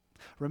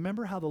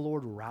 Remember how the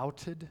Lord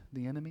routed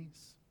the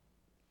enemies?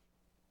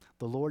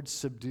 The Lord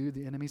subdued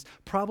the enemies,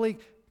 probably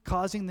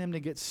causing them to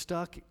get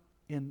stuck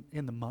in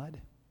the mud.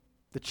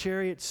 The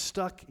chariot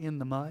stuck in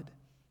the mud,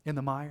 in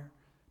the mire,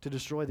 to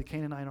destroy the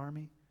Canaanite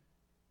army.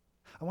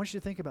 I want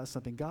you to think about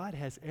something. God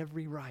has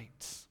every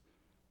right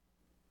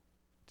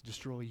to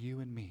destroy you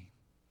and me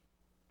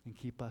and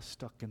keep us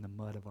stuck in the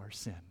mud of our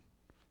sin,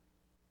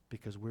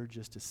 because we're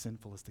just as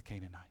sinful as the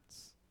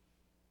Canaanites.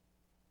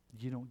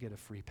 You don't get a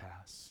free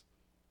pass.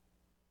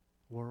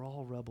 We're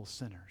all rebel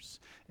sinners,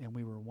 and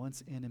we were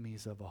once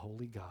enemies of a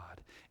holy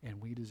God, and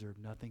we deserve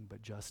nothing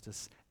but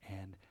justice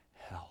and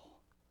hell.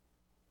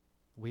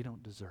 We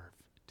don't deserve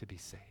to be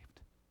saved.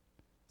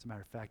 As a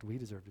matter of fact, we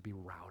deserve to be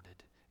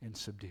routed and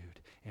subdued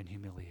and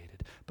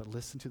humiliated. But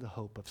listen to the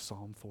hope of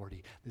Psalm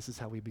 40. This is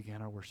how we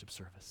began our worship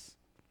service.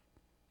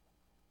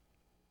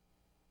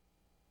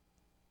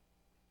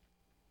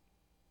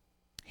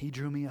 He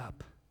drew me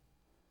up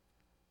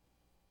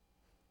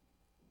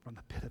from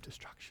the pit of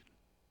destruction,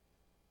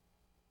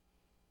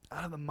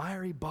 out of the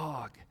miry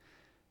bog,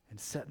 and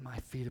set my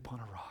feet upon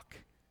a rock,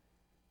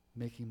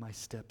 making my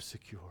steps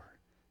secure.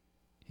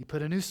 He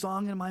put a new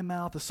song in my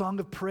mouth, a song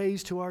of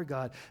praise to our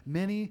God.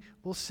 Many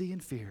will see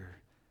and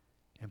fear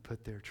and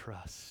put their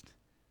trust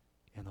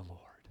in the Lord.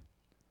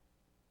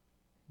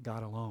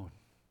 God alone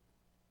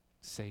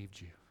saved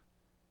you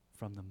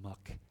from the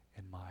muck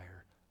and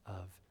mire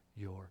of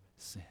your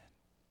sin.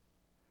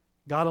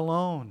 God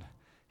alone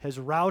has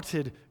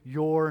routed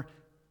your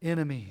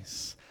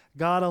enemies.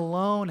 God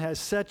alone has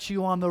set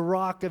you on the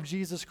rock of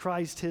Jesus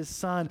Christ, His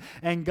Son.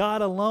 And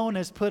God alone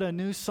has put a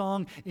new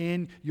song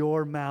in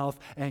your mouth.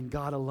 And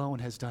God alone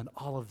has done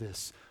all of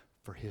this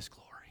for His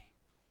glory.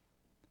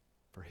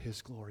 For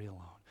His glory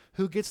alone.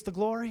 Who gets the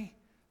glory?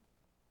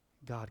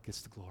 God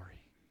gets the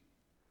glory.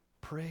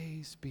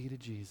 Praise be to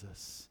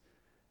Jesus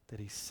that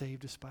He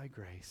saved us by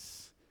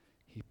grace.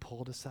 He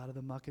pulled us out of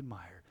the muck and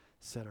mire,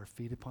 set our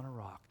feet upon a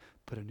rock,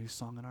 put a new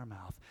song in our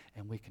mouth,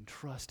 and we can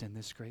trust in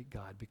this great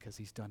God because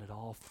He's done it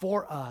all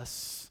for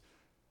us,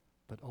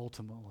 but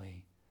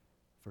ultimately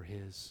for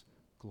His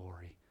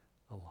glory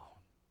alone.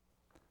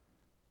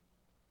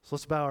 So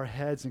let's bow our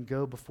heads and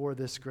go before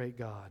this great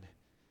God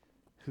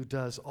who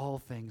does all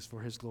things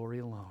for His glory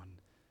alone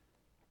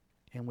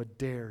and would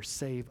dare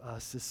save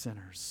us as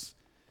sinners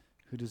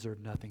who deserve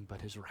nothing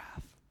but His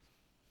wrath.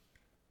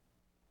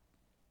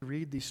 We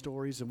read these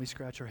stories and we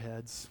scratch our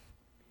heads.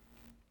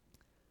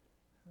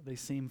 They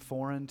seem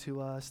foreign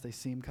to us. They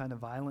seem kind of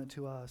violent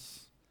to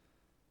us.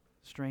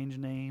 Strange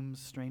names,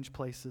 strange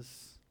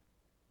places.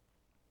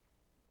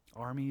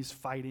 Armies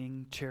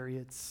fighting,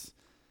 chariots.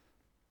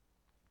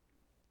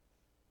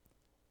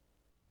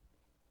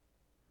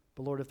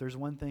 But Lord, if there's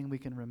one thing we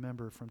can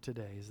remember from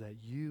today is that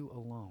You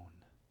alone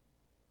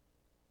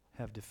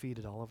have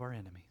defeated all of our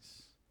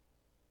enemies.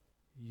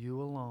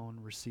 You alone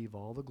receive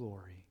all the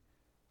glory.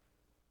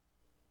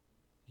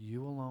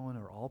 You alone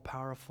are all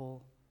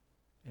powerful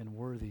and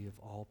worthy of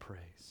all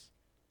praise.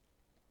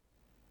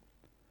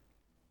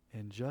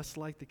 And just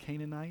like the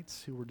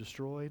Canaanites who were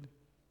destroyed,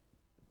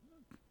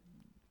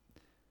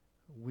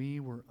 we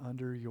were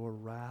under Your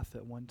wrath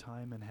at one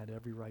time and had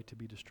every right to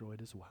be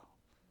destroyed as well.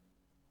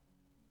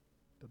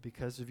 But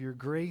because of Your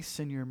grace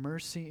and Your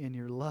mercy and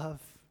Your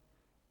love,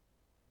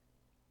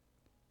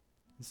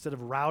 instead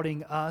of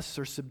routing us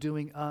or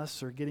subduing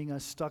us or getting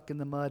us stuck in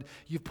the mud,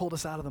 You've pulled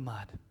us out of the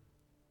mud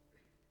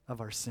of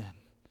our sin.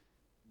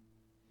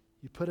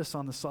 You put us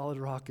on the solid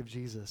rock of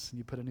Jesus, and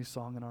You put a new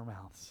song in our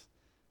mouths.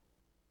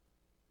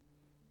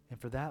 And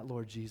for that,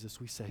 Lord Jesus,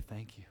 we say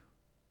thank You.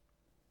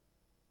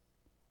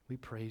 We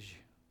praise You.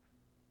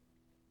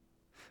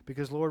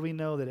 Because, Lord, we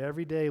know that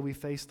every day we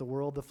face the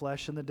world, the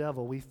flesh, and the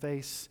devil. We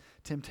face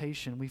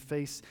temptation. We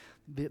face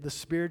the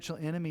spiritual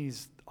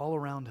enemies all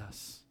around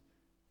us.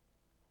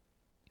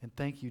 And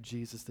thank You,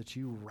 Jesus, that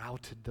You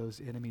routed those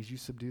enemies. You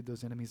subdued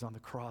those enemies on the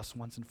cross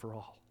once and for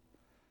all.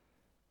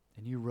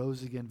 And You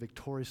rose again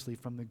victoriously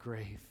from the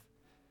grave.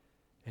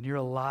 And You're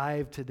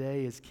alive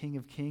today as King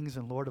of Kings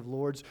and Lord of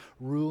Lords,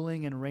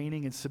 ruling and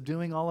reigning and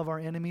subduing all of our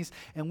enemies.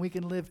 And we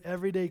can live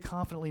every day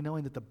confidently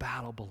knowing that the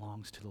battle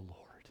belongs to the Lord.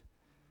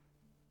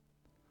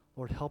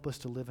 Lord, help us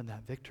to live in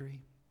that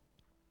victory.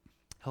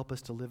 Help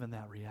us to live in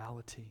that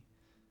reality.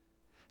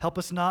 Help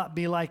us not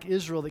be like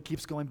Israel that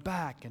keeps going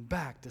back and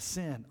back to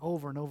sin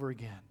over and over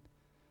again.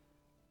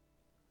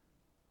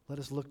 Let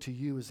us look to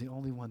You as the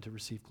only one to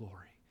receive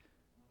glory.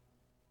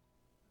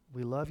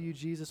 We love You,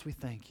 Jesus. We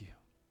thank You.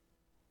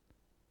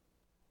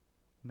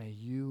 May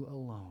You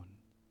alone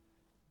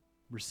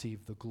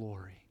receive the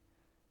glory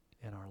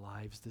in our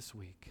lives this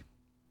week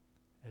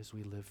as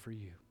we live for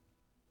You.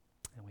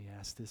 And we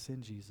ask this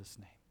in Jesus'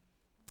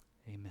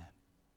 name. Amen.